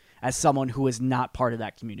about as someone who is not part of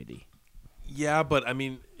that community. Yeah, but I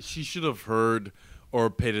mean, she should have heard or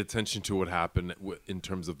paid attention to what happened in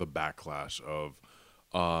terms of the backlash of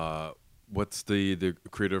what's the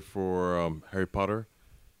creator for Harry Potter?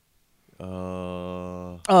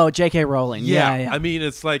 J.K. Rowling. Yeah. I mean,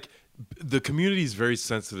 it's like the community is very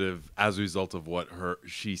sensitive as a result of what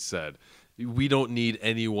she said. We don't need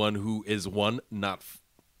anyone who is not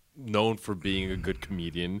known for being a good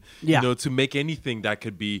comedian, to make anything that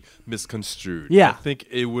could be misconstrued. Yeah. I think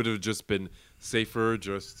it would have just been safer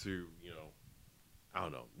just to, I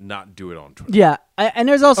don't know, not do it on Twitter. Yeah, and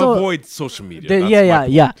there's also avoid social media.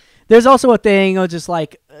 Yeah. There's also a thing of just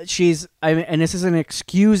like and this isn't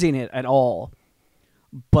excusing it at all,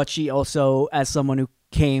 but she also, as someone who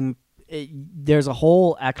came, there's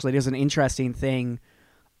an interesting thing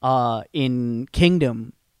in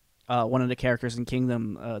Kingdom, one of the characters in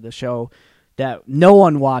Kingdom, the show that no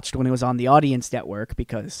one watched when it was on the Audience Network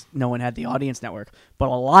because no one had the Audience Network, but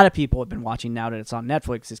a lot of people have been watching now that it's on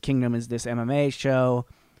Netflix. This Kingdom is this MMA show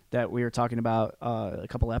that we were talking about a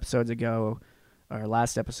couple episodes ago, or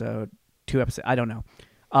last episode, 2 episodes, I don't know,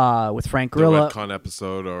 with Frank Grillo. The Redcon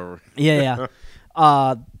episode, or yeah.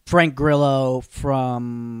 Frank Grillo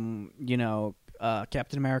from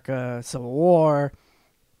Captain America: Civil War,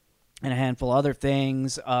 and a handful of other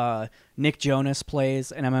things. Nick Jonas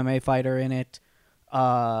plays an MMA fighter in it.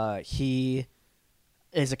 He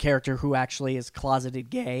is a character who actually is closeted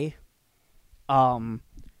gay. And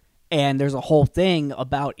there's a whole thing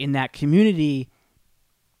about in that community,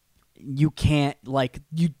 you can't,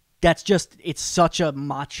 it's such a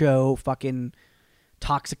macho fucking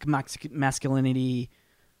toxic masculinity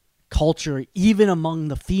culture, even among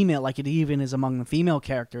the female, it even is among the female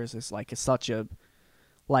characters. It's such a,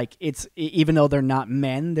 it's, even though they're not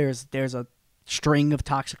men, there's a string of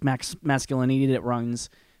toxic masculinity that runs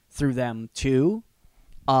through them too.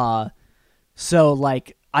 So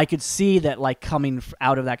I could see that coming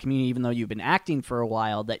out of that community, even though you've been acting for a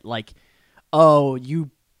while, that you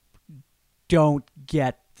don't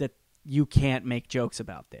get that you can't make jokes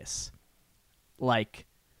about this.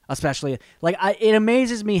 Especially it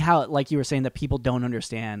amazes me how, you were saying, that people don't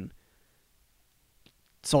understand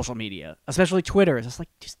social media, especially Twitter. It's just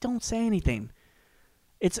just don't say anything.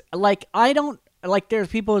 It's I don't there's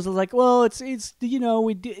people who's well, it's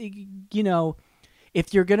we do,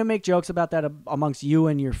 if you're gonna make jokes about that amongst you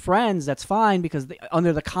and your friends, that's fine, because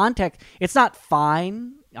under the context, it's not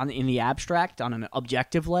fine in the abstract on an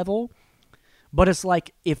objective level, but it's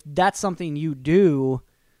if that's something you do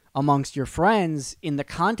amongst your friends in the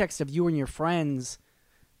context of you and your friends,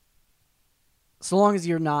 so long as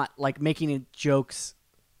you're not making it jokes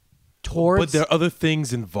towards. But there are other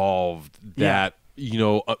things involved that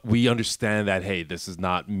we understand that, hey, this is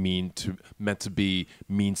not meant to be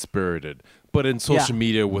mean-spirited. But in social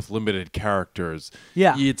media with limited characters,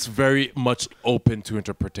 it's very much open to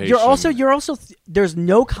interpretation. You're also there's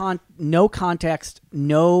no context,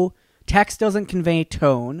 no text doesn't convey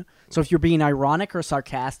tone. So if you're being ironic or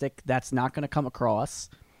sarcastic, that's not going to come across.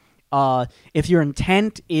 If your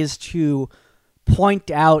intent is to point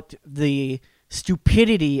out the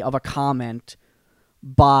stupidity of a comment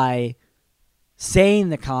by saying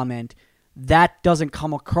the comment, that doesn't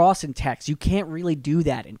come across in text. You can't really do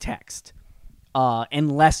that in text.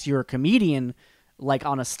 Unless you're a comedian,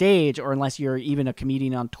 on a stage, or unless you're even a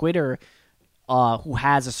comedian on Twitter, who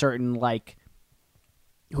has a certain,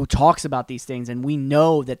 who talks about these things, and we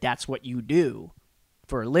know that that's what you do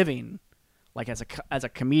for a living, as a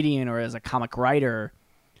comedian or as a comic writer.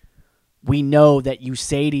 We know that you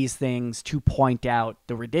say these things to point out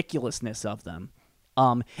the ridiculousness of them.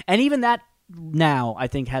 And even that now, I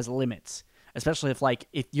think, has limits, especially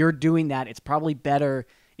if you're doing that, it's probably better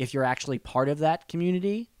if you're actually part of that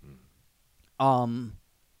community. It's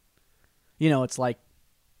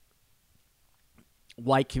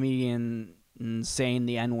white comedian saying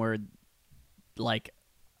the N-word,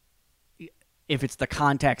 if it's the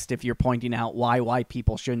context, if you're pointing out why white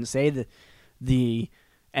people shouldn't say the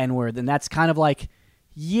N-word, then that's kind of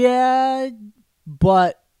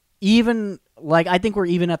but even, I think we're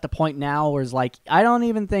even at the point now where it's I don't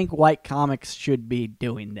even think white comics should be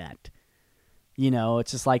doing that.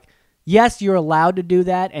 It's just yes, you're allowed to do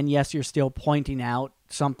that, and yes, you're still pointing out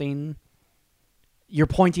something. You're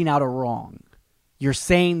pointing out a wrong. You're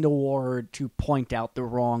saying the word to point out the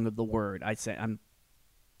wrong of the word. I'm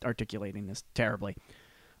articulating this terribly.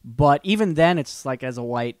 But even then, it's like as a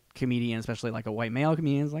white comedian, especially like a white male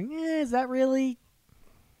comedian, it's like, is that really?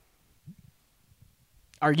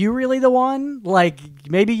 Are you really the one? Like,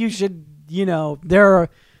 maybe you should, there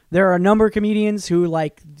are a number of comedians who,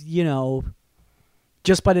 like,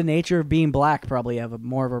 just by the nature of being black, probably have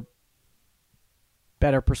more of a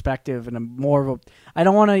better perspective and I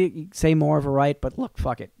don't want to say more of a right, but look,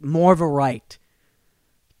 fuck it. More of a right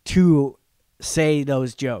to say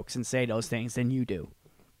those jokes and say those things than you do.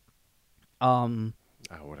 I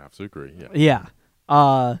would have to agree, yeah.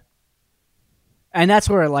 Yeah. And that's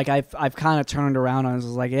where, like, I've kind of turned around on it. I was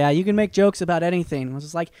like, yeah, you can make jokes about anything. I was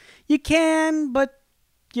just like, you can, but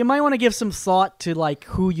you might want to give some thought to, like,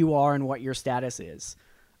 who you are and what your status is.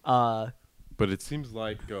 But it seems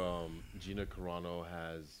like Gina Carano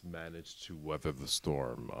has managed to weather the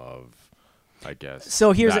storm of, I guess.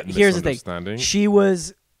 So here's the thing. She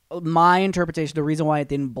was, my interpretation, the reason why it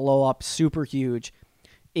didn't blow up super huge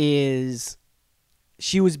is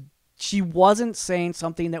she wasn't saying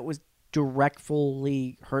something that was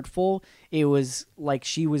directly hurtful. It was like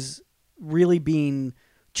she was really being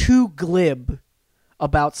too glib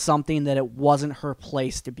about something that it wasn't her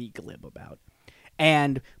place to be glib about.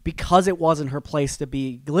 And because it wasn't her place to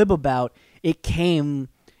be glib about, it came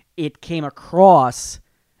across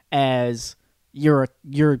as you're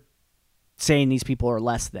saying these people are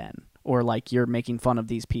less than, or like you're making fun of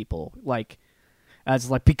these people, like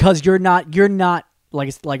as like because you're not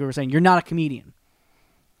like we were saying, you're not a comedian.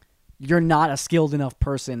 You're not a skilled enough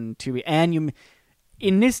person to be, and you,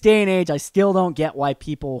 in this day and age, I still don't get why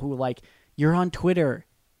people who like, you're on Twitter.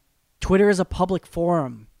 Twitter is a public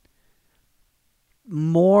forum.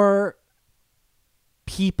 More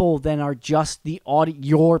people than are just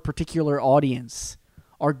your particular audience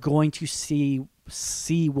are going to see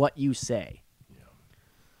what you say. Yeah.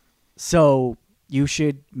 So you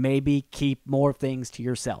should maybe keep more things to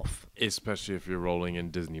yourself. Especially if you're rolling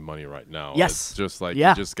in Disney money right now. Yes. It's just like,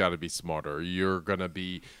 you just got to be smarter. You're going to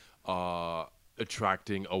be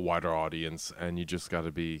attracting a wider audience, and you just got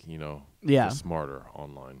to be, just smarter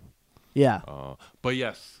online. Yeah. But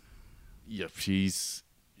yes, she's,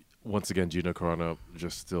 once again, Gina Carano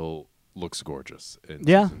just still looks gorgeous in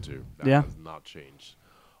Season 2. That has not changed.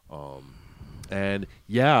 And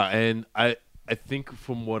I think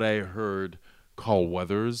from what I heard, Carl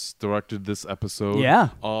Weathers directed this episode. Yeah.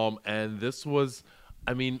 And this was,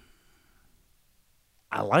 I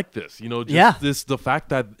like this. The fact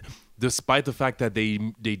that, despite the fact that they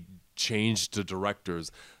changed the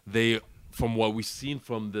directors, from what we've seen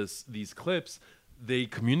from these clips, they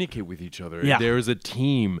communicate with each other. Yeah. There is a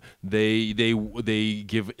team. They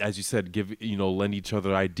give, as you said, lend each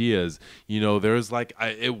other ideas. There's like,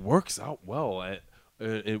 it works out well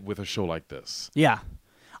with a show like this. Yeah.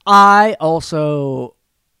 I also,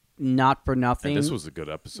 not for nothing. And this was a good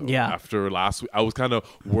episode. Yeah. After last week, I was kind of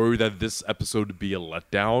worried that this episode would be a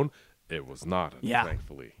letdown. It was not,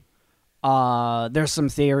 thankfully. There's some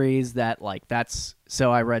theories that, like, that's...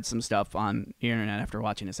 So I read some stuff on the internet after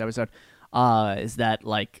watching this episode. Is that,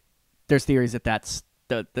 like, there's theories that that's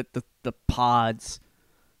the pods,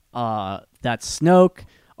 that's Snoke.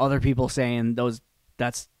 Other people saying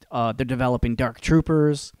that's they're developing Dark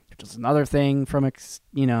Troopers. Just another thing from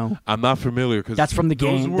I'm not familiar because that's from the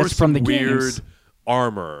game. That's from the weird games.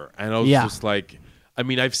 Armor, and I was just like,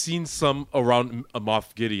 I've seen some around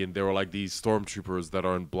Moff Gideon. There were like these stormtroopers that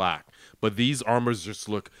are in black, but these armors just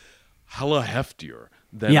look hella heftier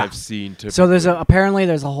than I've seen. Typically. So there's apparently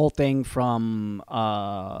a whole thing from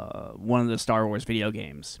one of the Star Wars video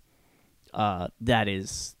games that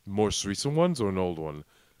is most recent ones or an old one.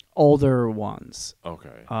 Older ones.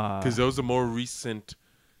 Okay, because those are more recent.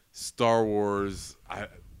 Star Wars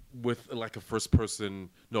with like a third person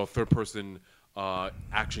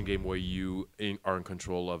action game where you are in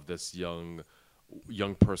control of this young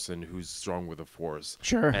person who's strong with the Force.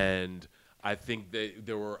 Sure. And I think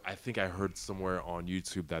I heard somewhere on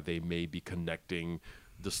YouTube that they may be connecting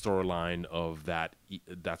the storyline of that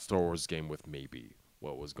Star Wars game with maybe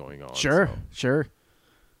what was going on. Sure. So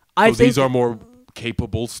I think these are more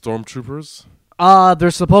capable stormtroopers.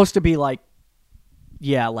 They're supposed to be like.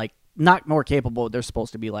 Yeah, like, not more capable. They're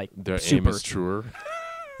supposed to be, like, their super. aim is truer.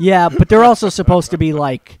 Yeah, but they're also supposed to be,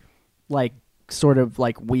 like, sort of,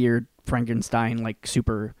 like, weird Frankenstein, like,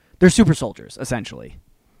 super... They're super soldiers, essentially,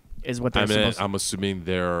 is what they're supposed to be. I'm assuming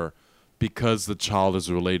because the child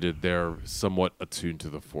is related, they're somewhat attuned to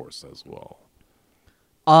the Force as well.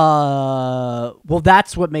 Well,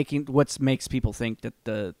 that's what makes people think that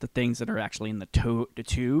the things that are actually in the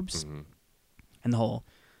tubes and the whole...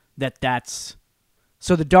 That's...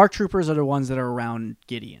 So the Dark Troopers are the ones that are around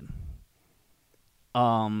Gideon.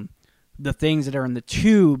 the things that are in the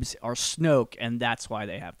tubes are Snoke, and that's why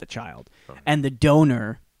they have the child. And the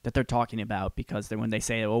donor that they're talking about, because when they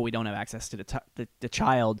say, "Oh, we don't have access to the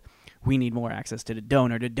child, we need more access to the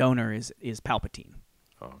donor." The donor is Palpatine.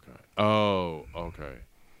 Okay. Oh, okay.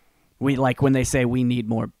 We like when they say we need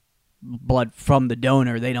more blood from the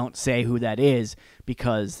donor, they don't say who that is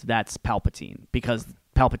because that's Palpatine. Because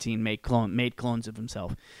Palpatine made clones of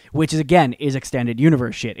himself, which is again is extended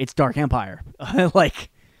universe shit. It's Dark Empire,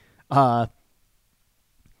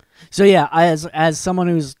 So yeah, as someone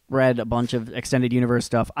who's read a bunch of extended universe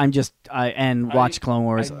stuff, and watched Clone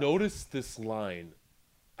Wars. I noticed this line,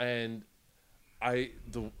 and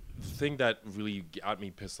the thing that really got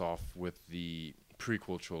me pissed off with the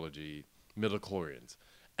prequel trilogy, midichlorians,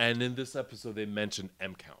 and in this episode they mentioned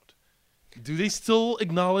M count. Do they still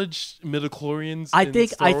acknowledge midichlorians? I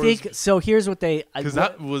think so. Here's what they because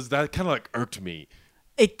that kind of like irked me.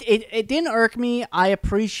 It didn't irk me. I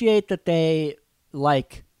appreciate that they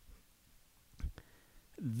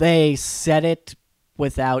said it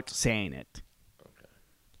without saying it. Okay.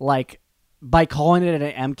 Like by calling it an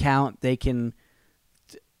M count, they can.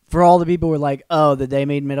 For all the people who are like, oh, that they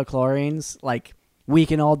made midichlorians, like we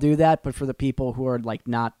can all do that. But for the people who are like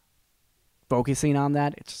not focusing on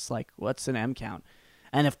that, it's just like, what's an M count?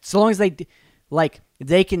 And so long as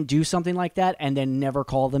they can do something like that and then never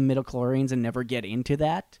call them midichlorians and never get into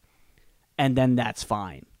that, and then that's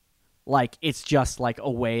fine. Like it's just like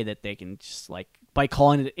a way that they can just like by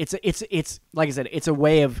calling it. It's like I said, it's a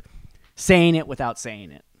way of saying it without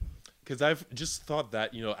saying it. Because I've just thought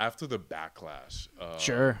that, after the backlash,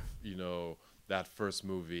 sure, that first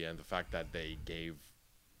movie and the fact that they gave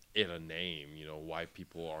it a name, why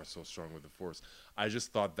people are so strong with the Force, I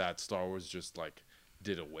just thought that Star Wars just like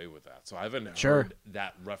did away with that. So I haven't heard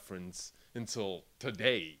that reference until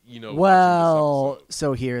today, Well,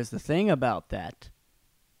 so here's the thing about that.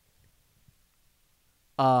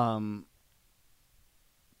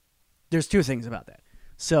 There's two things about that.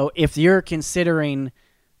 So if you're considering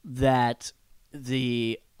that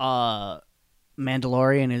the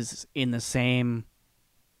Mandalorian is in the same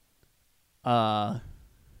I'm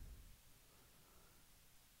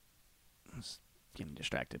getting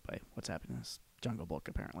distracted by what's happening in this Jungle Book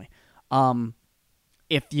apparently.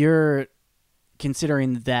 If you're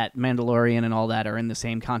considering that Mandalorian and all that are in the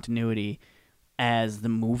same continuity as the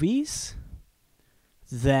movies,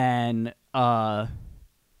 then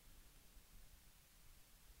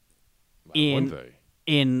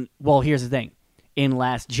here's the thing. In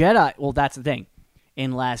Last Jedi, that's the thing.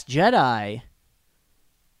 In Last Jedi,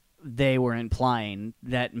 they were implying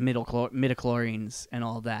that midichlorians and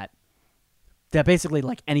all that basically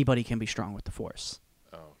like anybody can be strong with the Force.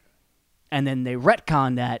 Oh, okay. And then they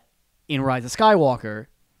retconned that in Rise of Skywalker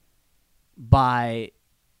by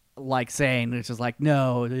like saying it's just like,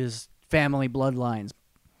 no, there's family bloodlines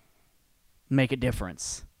make a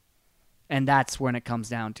difference. And that's when it comes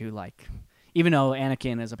down to like, even though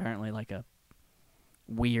Anakin is apparently like a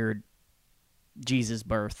weird Jesus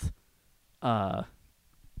birth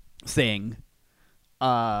thing.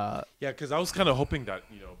 Yeah, because I was kind of hoping that,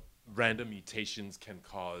 random mutations can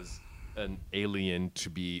cause an alien to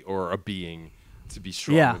be, or a being to be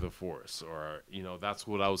strong with the Force. Or, that's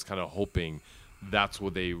what I was kind of hoping. That's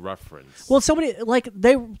what they reference. Well, somebody like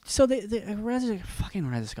they fucking Rise of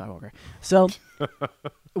Skywalker. So,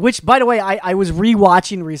 which by the way, I was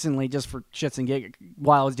rewatching recently just for shits and giggles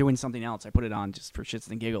while I was doing something else. I put it on just for shits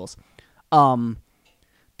and giggles.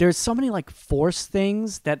 There's so many like Force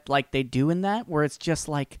things that like they do in that where it's just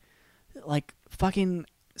like fucking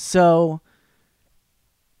so.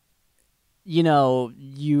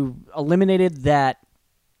 You eliminated that.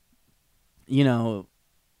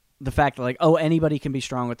 The fact that, like, oh, anybody can be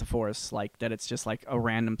strong with the Force, like, that it's just, like, a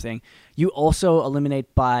random thing. You also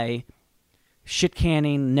eliminate by shit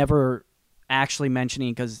canning, never actually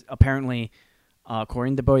mentioning, because apparently,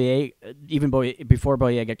 according to Boyega, even before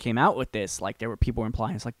Boyega came out with this, like, there were people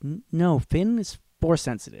implying, it's like, no, Finn is Force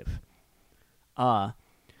sensitive.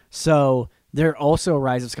 So, they're also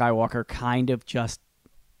Rise of Skywalker kind of just,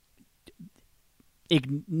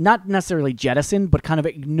 not necessarily jettisoned, but kind of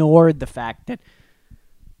ignored the fact that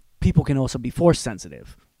people can also be Force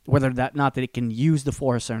sensitive, whether not that it can use the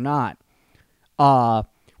Force or not,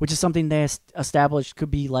 which is something they established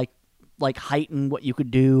could be like heighten what you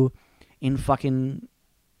could do in fucking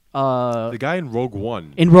the guy in Rogue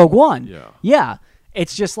One. Yeah.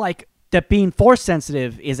 It's just like that being Force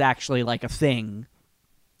sensitive is actually like a thing,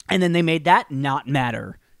 and then they made that not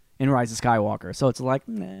matter in Rise of Skywalker. So it's like,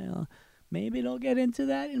 nah, maybe they'll get into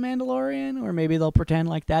that in Mandalorian, or maybe they'll pretend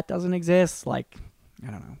like that doesn't exist. Like, I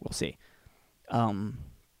don't know. We'll see.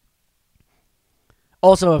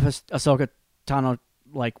 Also, if Ahsoka Tano,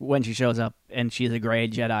 like when she shows up and she's a gray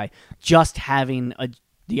Jedi, just having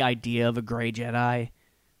the idea of a gray Jedi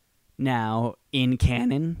now in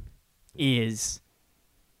canon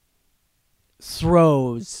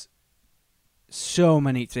throws so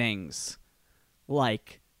many things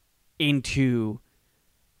like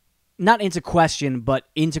not into question, but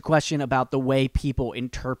into question about the way people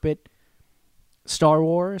interpret Star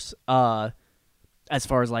Wars, as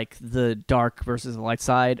far as like the dark versus the light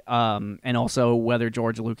side, and also whether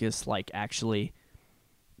George Lucas like actually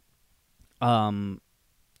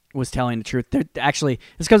was telling the truth. Actually,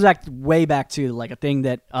 this goes way back to like a thing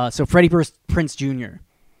that so Freddie Prinze Jr.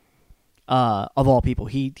 Of all people,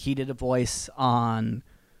 he did a voice on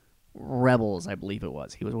Rebels, I believe it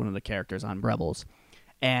was. He was one of the characters on Rebels.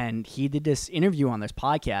 And he did this interview on this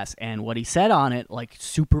podcast, and what he said on it, like,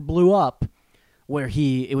 super blew up, where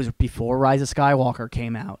it was before Rise of Skywalker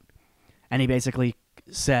came out. And he basically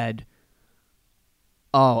said,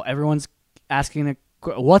 oh, everyone's asking,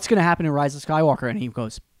 what's going to happen in Rise of Skywalker? And he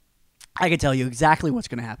goes, I can tell you exactly what's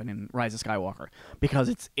going to happen in Rise of Skywalker,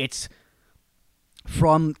 because it's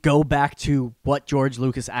go back to what George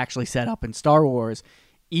Lucas actually set up in Star Wars,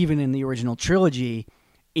 even in the original trilogy,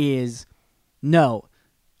 is no.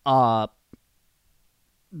 The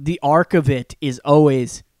arc of it is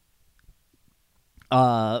always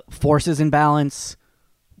forces in balance.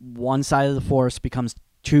 One side of the force becomes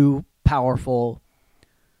too powerful.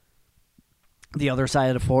 The other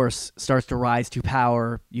side of the force starts to rise to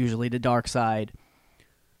power, usually the dark side.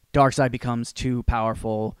 Dark side becomes too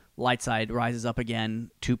powerful. Light side rises up again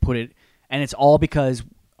to put it... And it's all because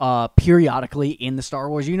periodically in the Star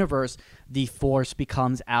Wars universe, the force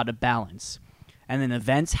becomes out of balance. And then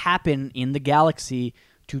events happen in the galaxy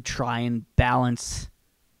to try and balance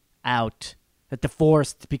out that the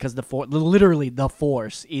force, because literally the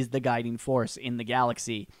force is the guiding force in the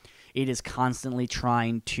galaxy. It is constantly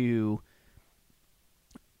trying to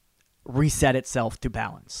reset itself to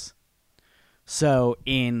balance. So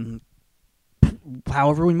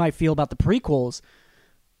however we might feel about the prequels,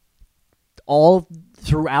 all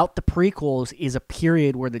throughout the prequels is a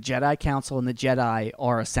period where the Jedi Council and the Jedi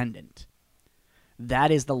are ascendant.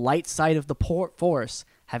 That is the light side of the force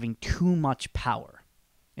having too much power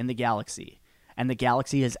in the galaxy. And the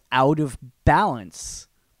galaxy is out of balance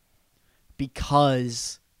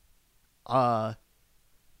because the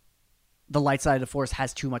light side of the force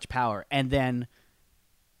has too much power. And then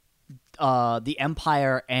the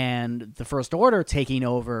Empire and the First Order taking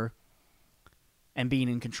over and being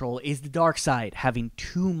in control is the dark side having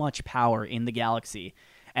too much power in the galaxy.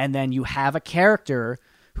 And then you have a character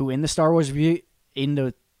who in the Star Wars in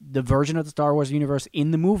the version of the Star Wars universe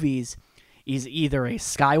in the movies is either a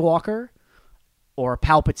Skywalker or a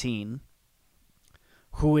Palpatine,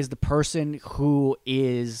 who is the person who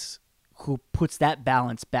puts that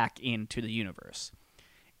balance back into the universe.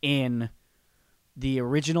 In the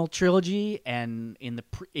original trilogy, and in the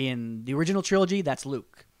original trilogy, that's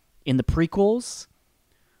Luke. In the prequels,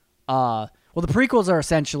 the prequels are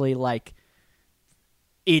essentially like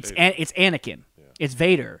it's Anakin, yeah. It's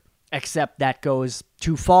Vader, except that goes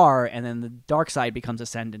too far, and then the dark side becomes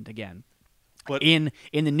ascendant again. But in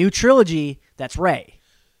the new trilogy, that's Rey.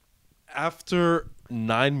 After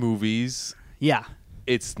 9 movies, yeah,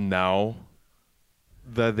 it's now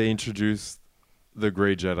that they introduced the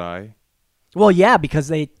Grey Jedi. Well, yeah, because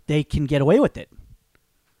they can get away with it.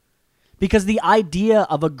 Because the idea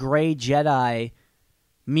of a Grey Jedi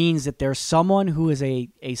means that there's someone who is a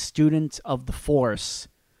student of the Force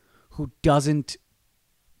who doesn't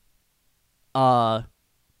go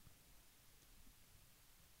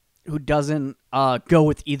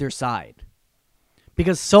with either side.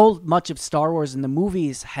 Because so much of Star Wars in the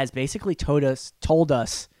movies has basically told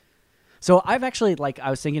us. So I've actually,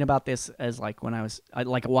 I was thinking about this as when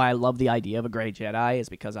why I love the idea of a Grey Jedi is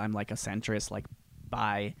because I'm a centrist,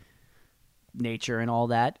 by nature and all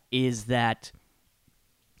that, is that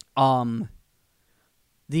so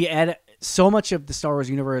much of the Star Wars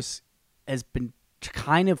universe has been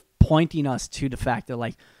kind of pointing us to the fact that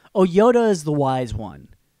Yoda is the wise one.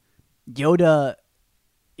 Yoda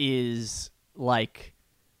is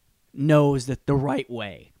knows that the right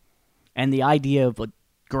way. And the idea of a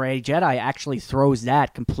Grey Jedi actually throws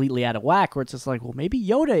that completely out of whack, where it's just well, maybe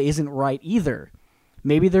Yoda isn't right either.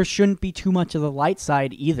 Maybe there shouldn't be too much of the light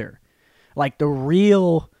side either. The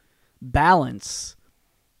real balance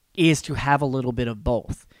is to have a little bit of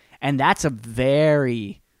both. And that's a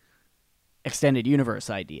very extended universe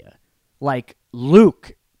idea.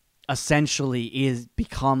 Luke essentially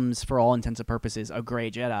becomes, for all intents and purposes, a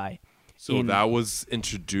Grey Jedi. So that was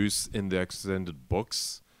introduced in the extended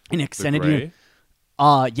books? In extended universe.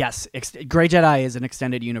 Yes. Grey Jedi is an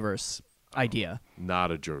extended universe idea. Not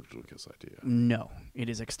a George Lucas idea. No, it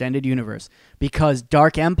is extended universe because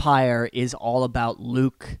Dark Empire is all about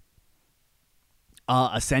Luke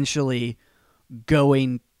essentially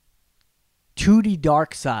going to the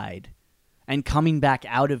dark side and coming back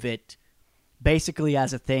out of it basically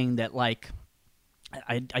as a thing that, like,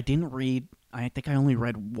 I didn't read. I think I only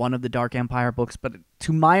read one of the Dark Empire books, but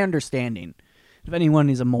to my understanding, if anyone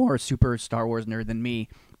is a more super Star Wars nerd than me,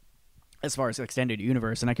 as far as extended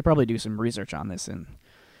universe, and I could probably do some research on this, and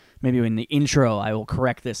maybe in the intro I will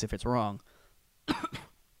correct this if it's wrong.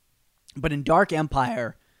 But in Dark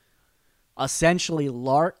Empire, essentially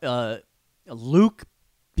Luke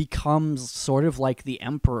becomes sort of like the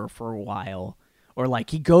Emperor for a while, or like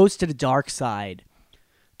he goes to the dark side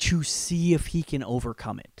to see if he can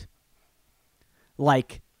overcome it.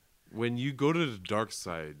 Like, when you go to the dark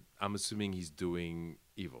side, I'm assuming he's doing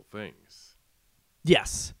evil things.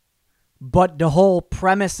 yes. But the whole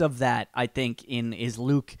premise of that, I think, is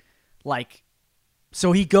Luke, like,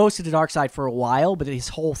 so he goes to the dark side for a while, but his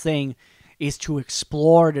whole thing is to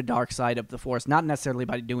explore the dark side of the Force, not necessarily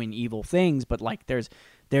by doing evil things, but like there's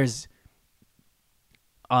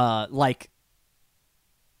like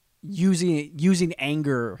using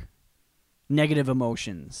anger, negative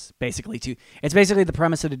emotions, basically it's basically the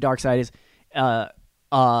premise of the dark side is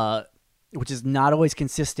which is not always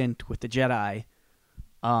consistent with the Jedi.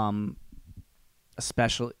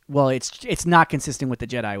 Especially, well, it's not consistent with the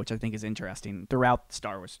Jedi, which I think is interesting throughout the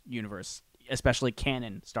Star Wars universe, especially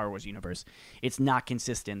canon Star Wars universe. It's not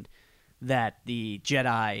consistent that the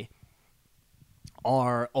Jedi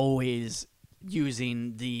are always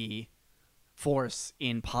using the Force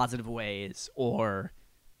in positive ways or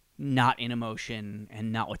not in emotion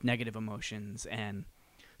and not with negative emotions. And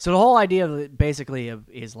so the whole idea of it basically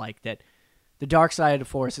is like that the dark side of the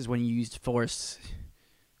Force is when you use Force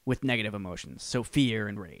with negative emotions, so fear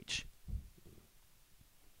and rage.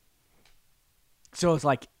 So it's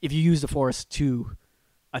like if you use the Force to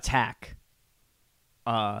attack,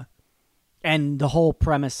 and the whole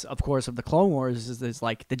premise, of course, of the Clone Wars is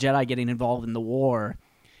like the Jedi getting involved in the war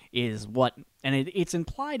is what, and it's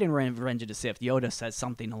implied in Revenge of the Sith. Yoda says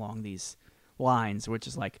something along these lines, which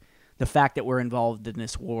is like the fact that we're involved in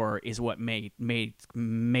this war is what made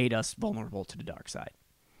us vulnerable to the dark side.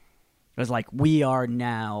 It was like we are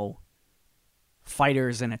now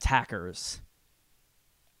fighters and attackers,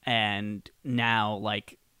 and now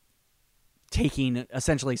like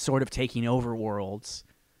essentially sort of taking over worlds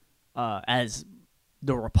as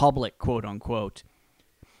the Republic, quote unquote,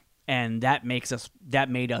 and that made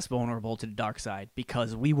us vulnerable to the dark side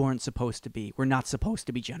because we're not supposed to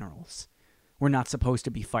be generals. We're not supposed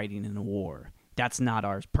to be fighting in a war. That's not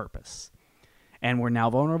our purpose, and we're now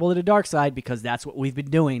vulnerable to the dark side because that's what we've been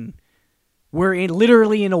doing. We're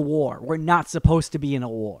literally in a war. We're not supposed to be in a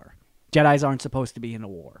war. Jedis aren't supposed to be in a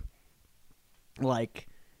war. Like,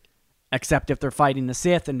 except if they're fighting the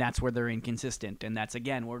Sith, and that's where they're inconsistent. And that's,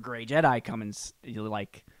 again, where Grey Jedi come in,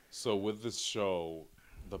 like... So with this show,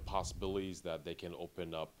 the possibilities that they can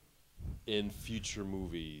open up in future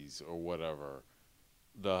movies or whatever,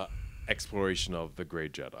 the exploration of the Grey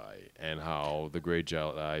Jedi and how the Grey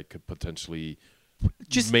Jedi could potentially...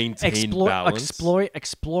 just maintain balance.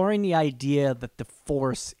 Exploring the idea that the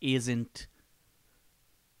Force isn't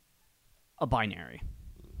a binary,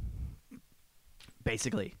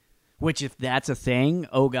 basically. Which, if that's a thing,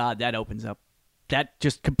 oh god, that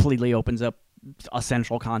just completely opens up a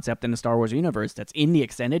central concept in the Star Wars universe that's in the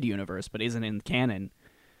extended universe, but isn't in canon,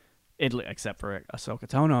 except for Ahsoka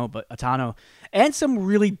Tano, and some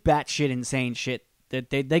really batshit insane shit.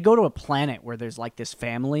 That they go to a planet where there's like this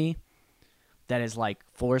family that is like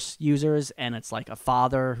Force users, and it's like a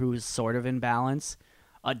father who's sort of in balance,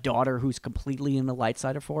 a daughter who's completely in the light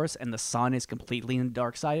side of Force, and the son is completely in the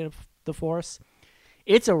dark side of the Force.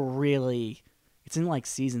 It's in like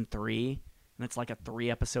season 3, and it's like a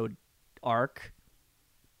 3-episode arc.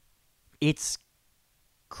 It's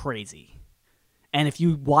crazy. And if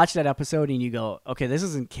you watch that episode and you go, okay, this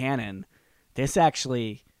isn't canon, this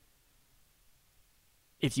actually,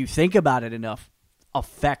 if you think about it enough,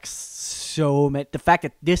 affects so much. The fact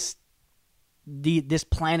that this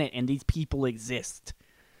planet and these people exist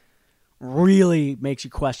really makes you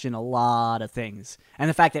question a lot of things. And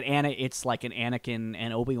the fact that it's like an Anakin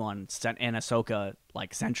and Obi-Wan and Ahsoka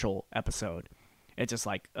like central episode. It's just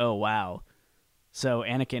like, oh wow. So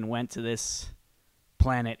Anakin went to this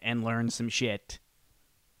planet and learned some shit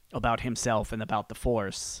about himself and about the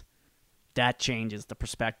Force. That changes the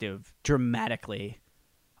perspective dramatically.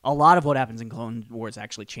 A lot of what happens in Clone Wars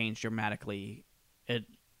actually changed dramatically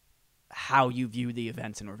how you view the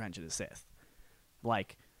events in Revenge of the Sith.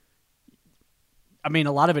 Like, I mean,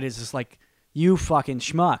 a lot of it is just like, you fucking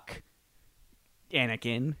schmuck,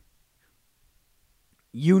 Anakin.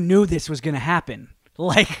 You knew this was gonna happen.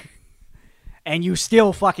 Like, and you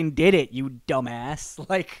still fucking did it, you dumbass.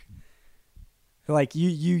 Like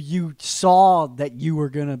you saw that you were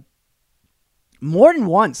gonna. More than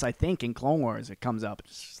once, I think, in Clone Wars, it comes up.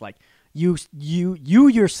 It's just like you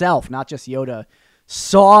yourself, not just Yoda,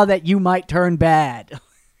 saw that you might turn bad.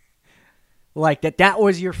 Like that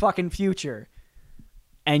was your fucking future,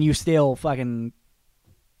 and you still fucking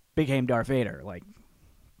became Darth Vader. Like,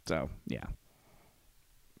 so yeah.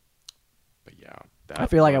 But yeah, I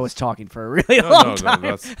feel like I was talking for a really long time.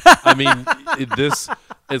 No, I mean,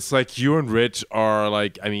 it's like you and Rich are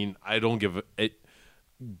like. I mean, I don't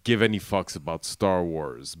give any fucks about Star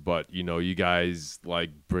Wars, but you guys like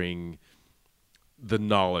bring the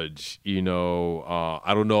knowledge.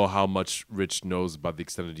 I don't know how much Rich knows about the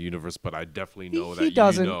extended universe, but I definitely know that he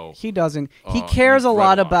doesn't. you know. He doesn't. He cares a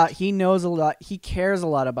lot about. He knows a lot. He cares a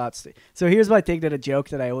lot about. So here's my thing that a joke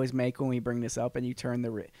that I always make when we bring this up, and you turn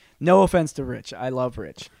the. No offense to Rich, I love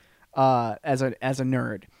Rich, as a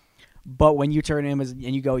nerd, but when you turn him and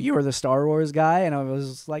you go, you're the Star Wars guy, and I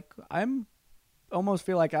was like, almost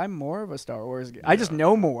feel like I'm more of a Star Wars guy. I just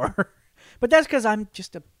know more, but that's because I'm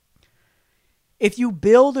just a. If you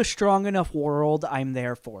build a strong enough world, I'm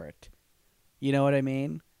there for it. You know what I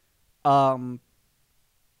mean?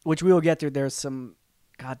 Which we will get to. There's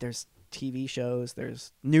there's TV shows.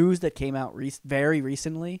 There's news that came out very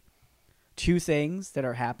recently. 2 things that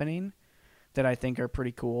are happening that I think are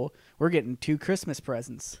pretty cool. We're getting 2 Christmas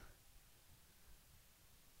presents.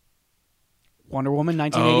 Wonder Woman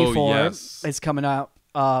 1984 is coming out.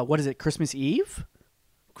 What is it? Christmas Eve?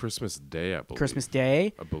 Christmas Day, I believe. Christmas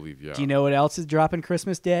Day? I believe, yeah. Do you know what else is dropping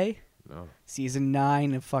Christmas Day? No. Season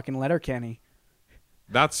 9 of fucking Letterkenny.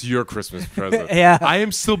 That's your Christmas present. Yeah. I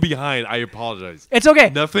am still behind. I apologize. It's okay.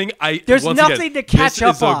 There's nothing to catch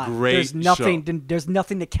up on. Great there's nothing. show. There's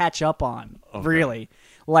nothing to catch up on. Okay. Really,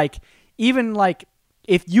 like even like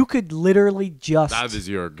if you could literally just. That is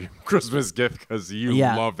your Christmas gift because you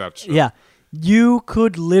love that show. Yeah, you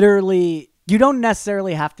could literally. You don't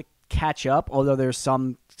necessarily have to catch up, although there's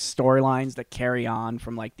some storylines that carry on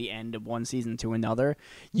from like the end of one season to another.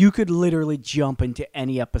 You could literally jump into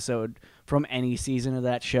any episode from any season of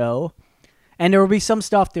that show, and there will be some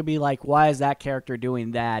stuff to be like, why is that character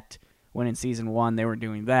doing that when in season 1 they were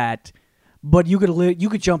doing that? But you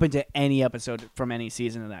could jump into any episode from any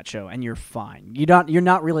season of that show and you're fine. You're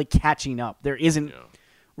not really catching up. There isn't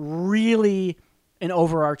really an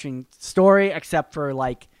overarching story except for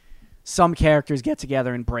like some characters get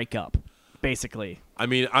together and break up, basically. I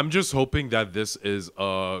mean, I'm just hoping that this is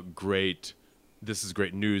great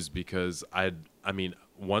news because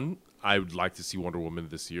one, I would like to see Wonder Woman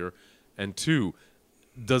this year, and 2,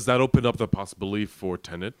 does that open up the possibility for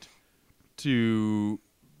Tenet to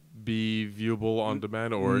be viewable on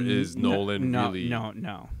demand, or is Nolan really? No.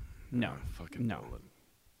 Fucking Nolan.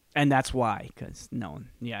 And that's why, because Nolan.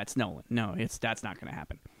 Yeah, it's Nolan. No, that's not going to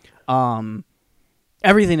happen.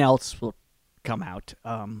 Everything else will come out.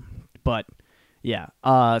 But yeah.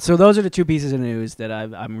 So those are the 2 pieces of news that I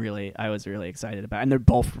was really excited about, and they're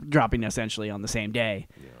both dropping essentially on the same day.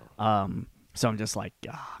 Yeah. So I'm just like,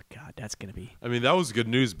 oh god, that's gonna be. I mean, that was good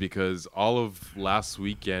news because all of last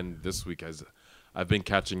week and this week I've been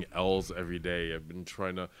catching L's every day. I've been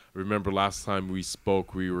trying to remember last time we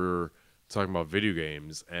spoke, we were talking about video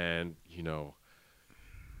games, and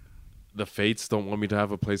the fates don't want me to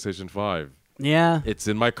have a PlayStation 5. Yeah, it's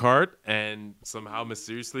in my cart, and somehow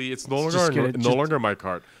mysteriously, it's no longer my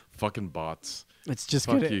cart. Fucking bots. It's just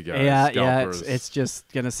Fuck gonna, you guys. Yeah. It's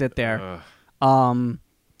just gonna sit there. One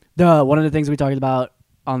of the things we talked about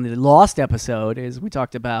on the Lost episode is we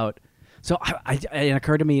talked about. So it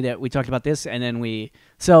occurred to me that we talked about this, and then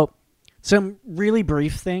some really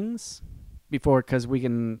brief things before, because we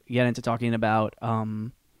can get into talking about.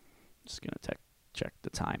 Just gonna check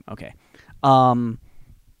the time. Okay.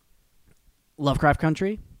 Lovecraft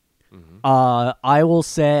Country. Mm-hmm. I will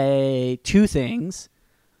say 2 things.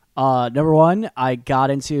 Number 1, I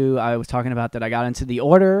was talking about that I got into The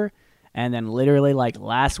Order, and then literally like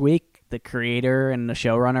last week, the creator and the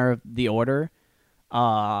showrunner of The Order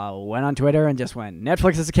went on Twitter and just went,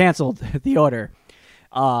 Netflix has canceled The Order.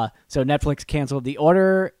 So Netflix canceled The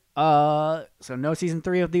Order. So no season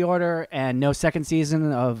 3 of The Order and no second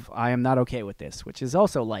season of I Am Not Okay With This, which is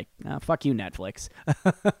also like, fuck you, Netflix.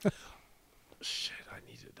 Shit,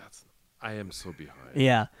 I am so behind.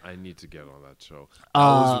 Yeah. I need to get on that show.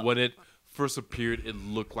 When it first appeared, it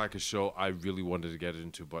looked like a show I really wanted to get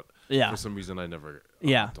into, but for some reason I never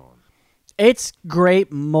got on. It's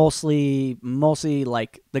great. Mostly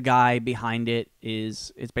like the guy behind it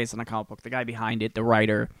it's based on a comic book. The guy behind it, the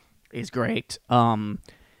writer, is great. And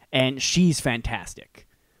she's fantastic.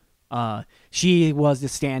 She was the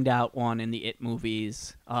standout one in the It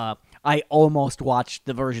movies. I almost watched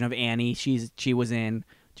the version of Annie she was in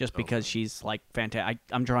just because she's like fantastic.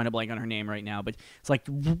 I'm drawing a blank on her name right now, but it's like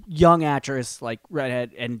young actress, like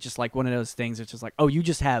redhead, and just like one of those things. It's just like, oh,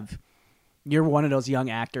 you're one of those young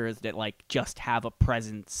actors that like just have a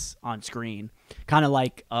presence on screen, kind of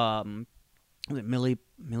like was it Millie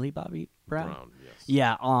Bobby Brown? Yes.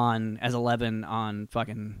 Yeah, on as 11 on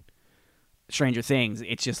fucking Stranger Things.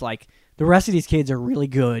 It's just like the rest of these kids are really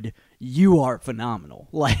good. You are phenomenal.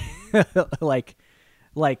 Like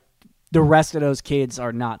the rest of those kids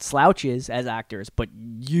are not slouches as actors, but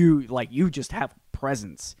you just have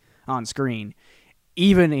presence on screen,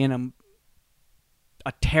 even in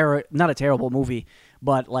not a terrible movie,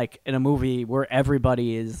 but like in a movie where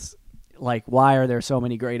everybody is like, why are there so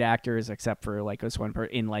many great actors except for like this one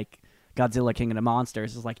in like Godzilla King of the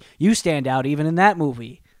Monsters? Is like, you stand out even in that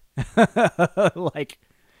movie. Like,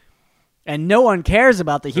 and no one cares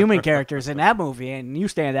about the human characters in that movie, and you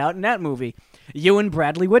stand out in that movie. You and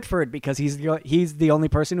Bradley Whitford, because he's the only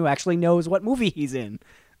person who actually knows what movie he's in.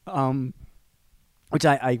 Which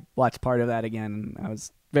I watched part of that again, and I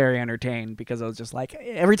was very entertained because I was just like,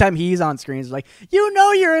 every time he's on screen, it's like, you're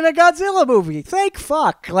in a Godzilla movie. Thank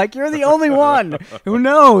fuck. Like, you're the only one who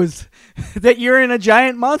knows that you're in a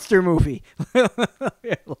giant monster movie.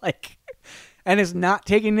 Like, and is not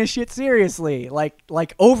taking this shit seriously,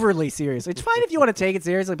 like overly serious. It's fine if you want to take it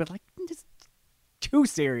seriously, but like, just too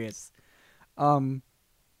serious. So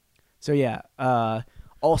yeah.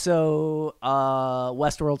 Also,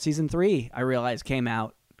 Westworld Season 3, I realized, came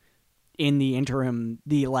out in the interim,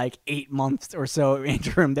 the like 8 months or so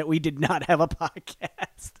interim that we did not have a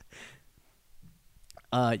podcast.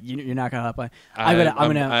 You're not gonna up.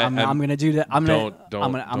 I'm gonna do that.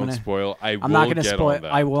 Don't spoil. I'm not gonna spoil.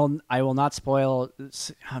 I will not spoil.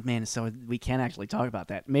 Oh man, so we can't actually talk about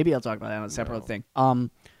that. Maybe I'll talk about that on a separate thing.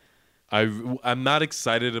 I'm not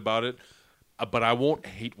excited about it, but I won't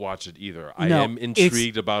hate watch it either. I am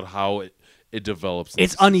intrigued about how it develops.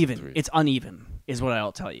 It's uneven. It's uneven, is what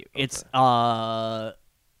I'll tell you. Okay. It's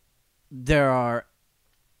there are,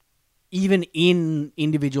 even in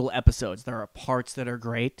individual episodes, there are parts that are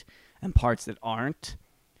great and parts that aren't.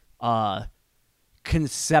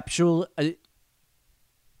 Conceptual,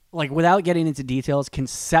 like without getting into details,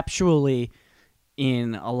 conceptually,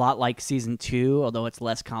 in a lot like Season 2, although it's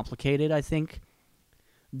less complicated, I think,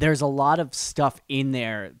 there's a lot of stuff in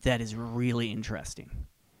there that is really interesting.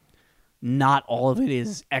 Not all of it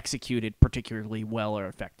is executed particularly well or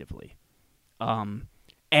effectively.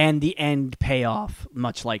 And the end payoff,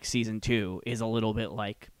 much like Season 2, is a little bit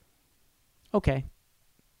like, okay.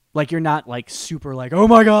 Like, you're not, like, super, like, oh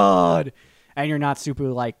my god! And you're not super,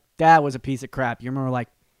 like, that was a piece of crap. You're more like,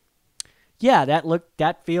 yeah,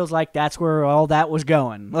 that feels like that's where all that was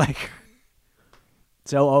going. Like,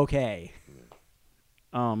 so, okay.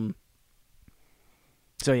 So,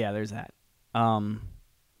 yeah, there's that. And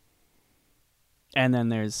then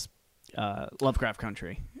there's Lovecraft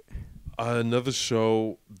Country. Another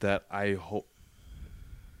show that I hope,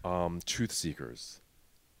 Truth Seekers.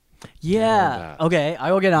 Yeah. Okay,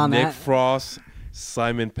 I will get on that. Nick Frost,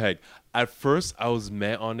 Simon Pegg. At first, I was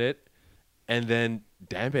meh on it, and then,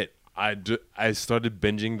 damn it, I started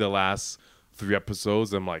binging the last 3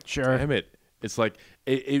 episodes. I'm like, sure. Damn it. It's like,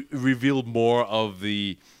 it revealed more of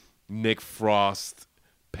the Nick Frost,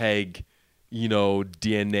 Pegg,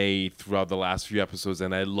 DNA throughout the last few episodes,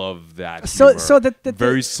 and I love that. So the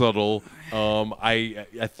very subtle. I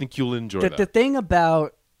think you'll enjoy that. The thing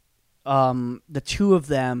about the two of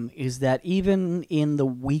them is that even in the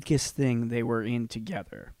weakest thing they were in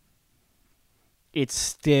together, it's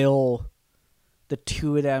still the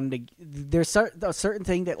two of them. There's a certain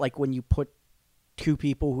thing that, like, when you put two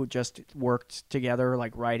people who just worked together,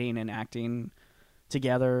 like writing and acting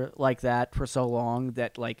together like that for so long,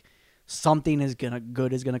 that like something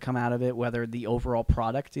good is gonna come out of it, whether the overall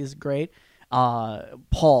product is great.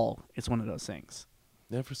 Paul is one of those things.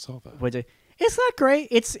 Never saw that. It's not great.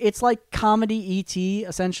 It's like comedy E.T.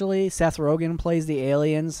 essentially. Seth Rogen plays the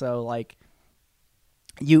alien, so like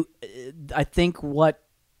I think what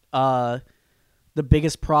the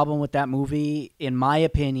biggest problem with that movie, in my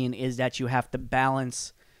opinion, is that you have to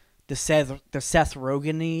balance the Seth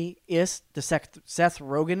Rogeness,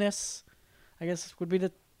 I guess would be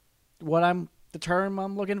the term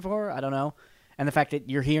I'm looking for. I don't know. And the fact that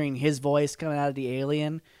you're hearing his voice coming out of the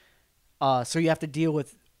alien. So you have to deal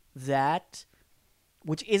with that,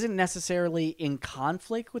 which isn't necessarily in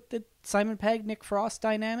conflict with the Simon Pegg, Nick Frost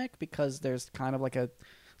dynamic because there's kind of like a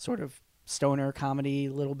sort of stoner comedy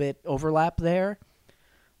little bit overlap there.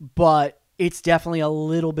 But it's definitely a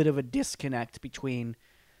little bit of a disconnect between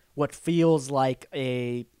what feels like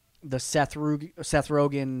the Seth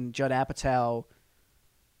Rogen, Judd Apatow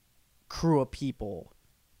crew of people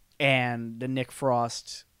and the Nick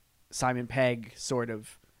Frost, Simon Pegg sort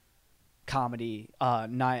of comedy.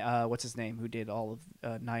 What's his name? Who did all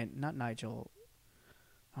of not Nigel?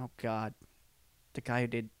 Oh God, the guy who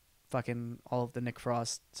did fucking all of the Nick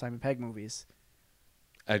Frost, Simon Pegg movies.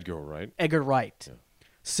 Edgar Wright. Edgar Wright. Yeah.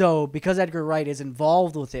 So because Edgar Wright is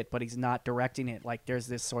involved with it, but he's not directing it, like there's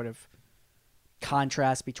this sort of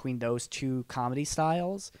contrast between those two comedy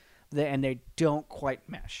styles, and they don't quite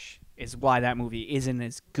mesh. Is why that movie isn't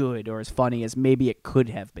as good or as funny as maybe it could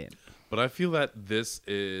have been. But I feel that this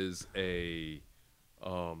is a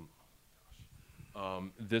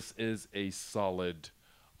solid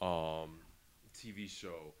TV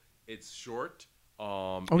show. It's short.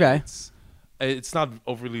 Okay. It's not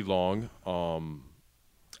overly long.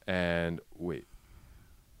 And wait.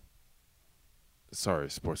 Sorry,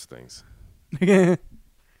 sports things. Because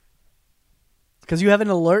you have an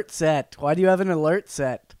alert set. Why do you have an alert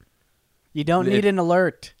set? You don't need an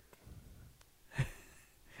alert.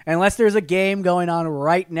 Unless there's a game going on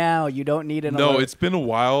right now, you don't need an alert. No, it's been a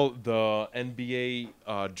while. The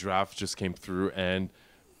NBA draft just came through, and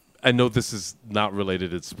I know this is not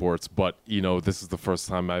related to sports, but, this is the first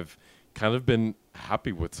time I've kind of been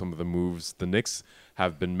happy with some of the moves the Knicks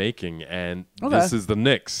have been making, and this is the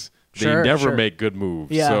Knicks. They never make good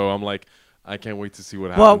moves. Yeah. So I'm like, I can't wait to see what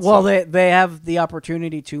happens. Well, they have the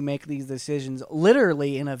opportunity to make these decisions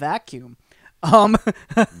literally in a vacuum.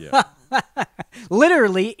 Yeah.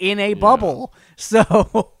 Literally in a bubble.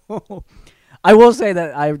 So I will say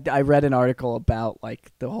that I read an article about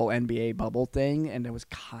like the whole NBA bubble thing, and it was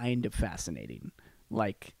kind of fascinating.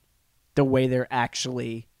 Like the way they're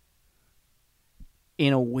actually,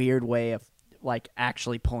 in a weird way, of like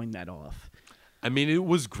actually pulling that off. I mean, it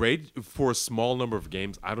was great for a small number of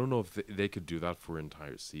games. I don't know if they could do that for an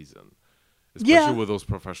entire season, especially with those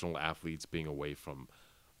professional athletes being away from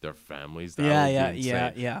their families.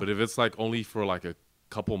 Yeah. But if it's like only for like a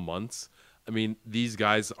couple months, I mean, these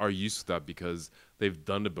guys are used to that because they've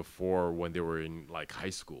done it before when they were in like high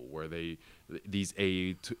school, where these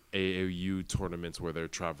AAU tournaments where they're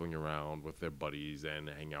traveling around with their buddies and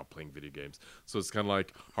hanging out playing video games. So it's kind of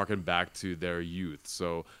like harken back to their youth.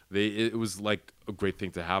 So it was like a great thing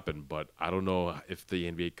to happen, but I don't know if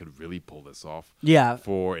the NBA could really pull this off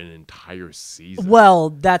for an entire season. Well,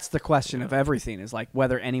 that's the question of everything, is like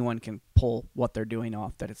whether anyone can pull what they're doing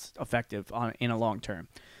off, that it's effective in a long term.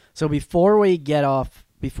 So before we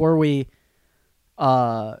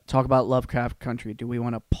talk about Lovecraft Country, do we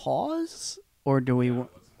want to pause, or do we? Let's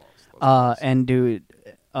pause. And do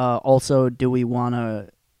we want to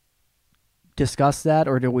discuss that,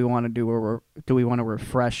 or do we want to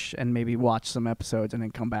refresh and maybe watch some episodes and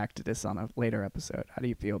then come back to this on a later episode? How do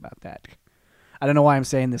you feel about that? I don't know why I'm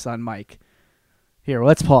saying this on mic. Here,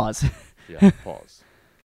 let's pause. Yeah, pause.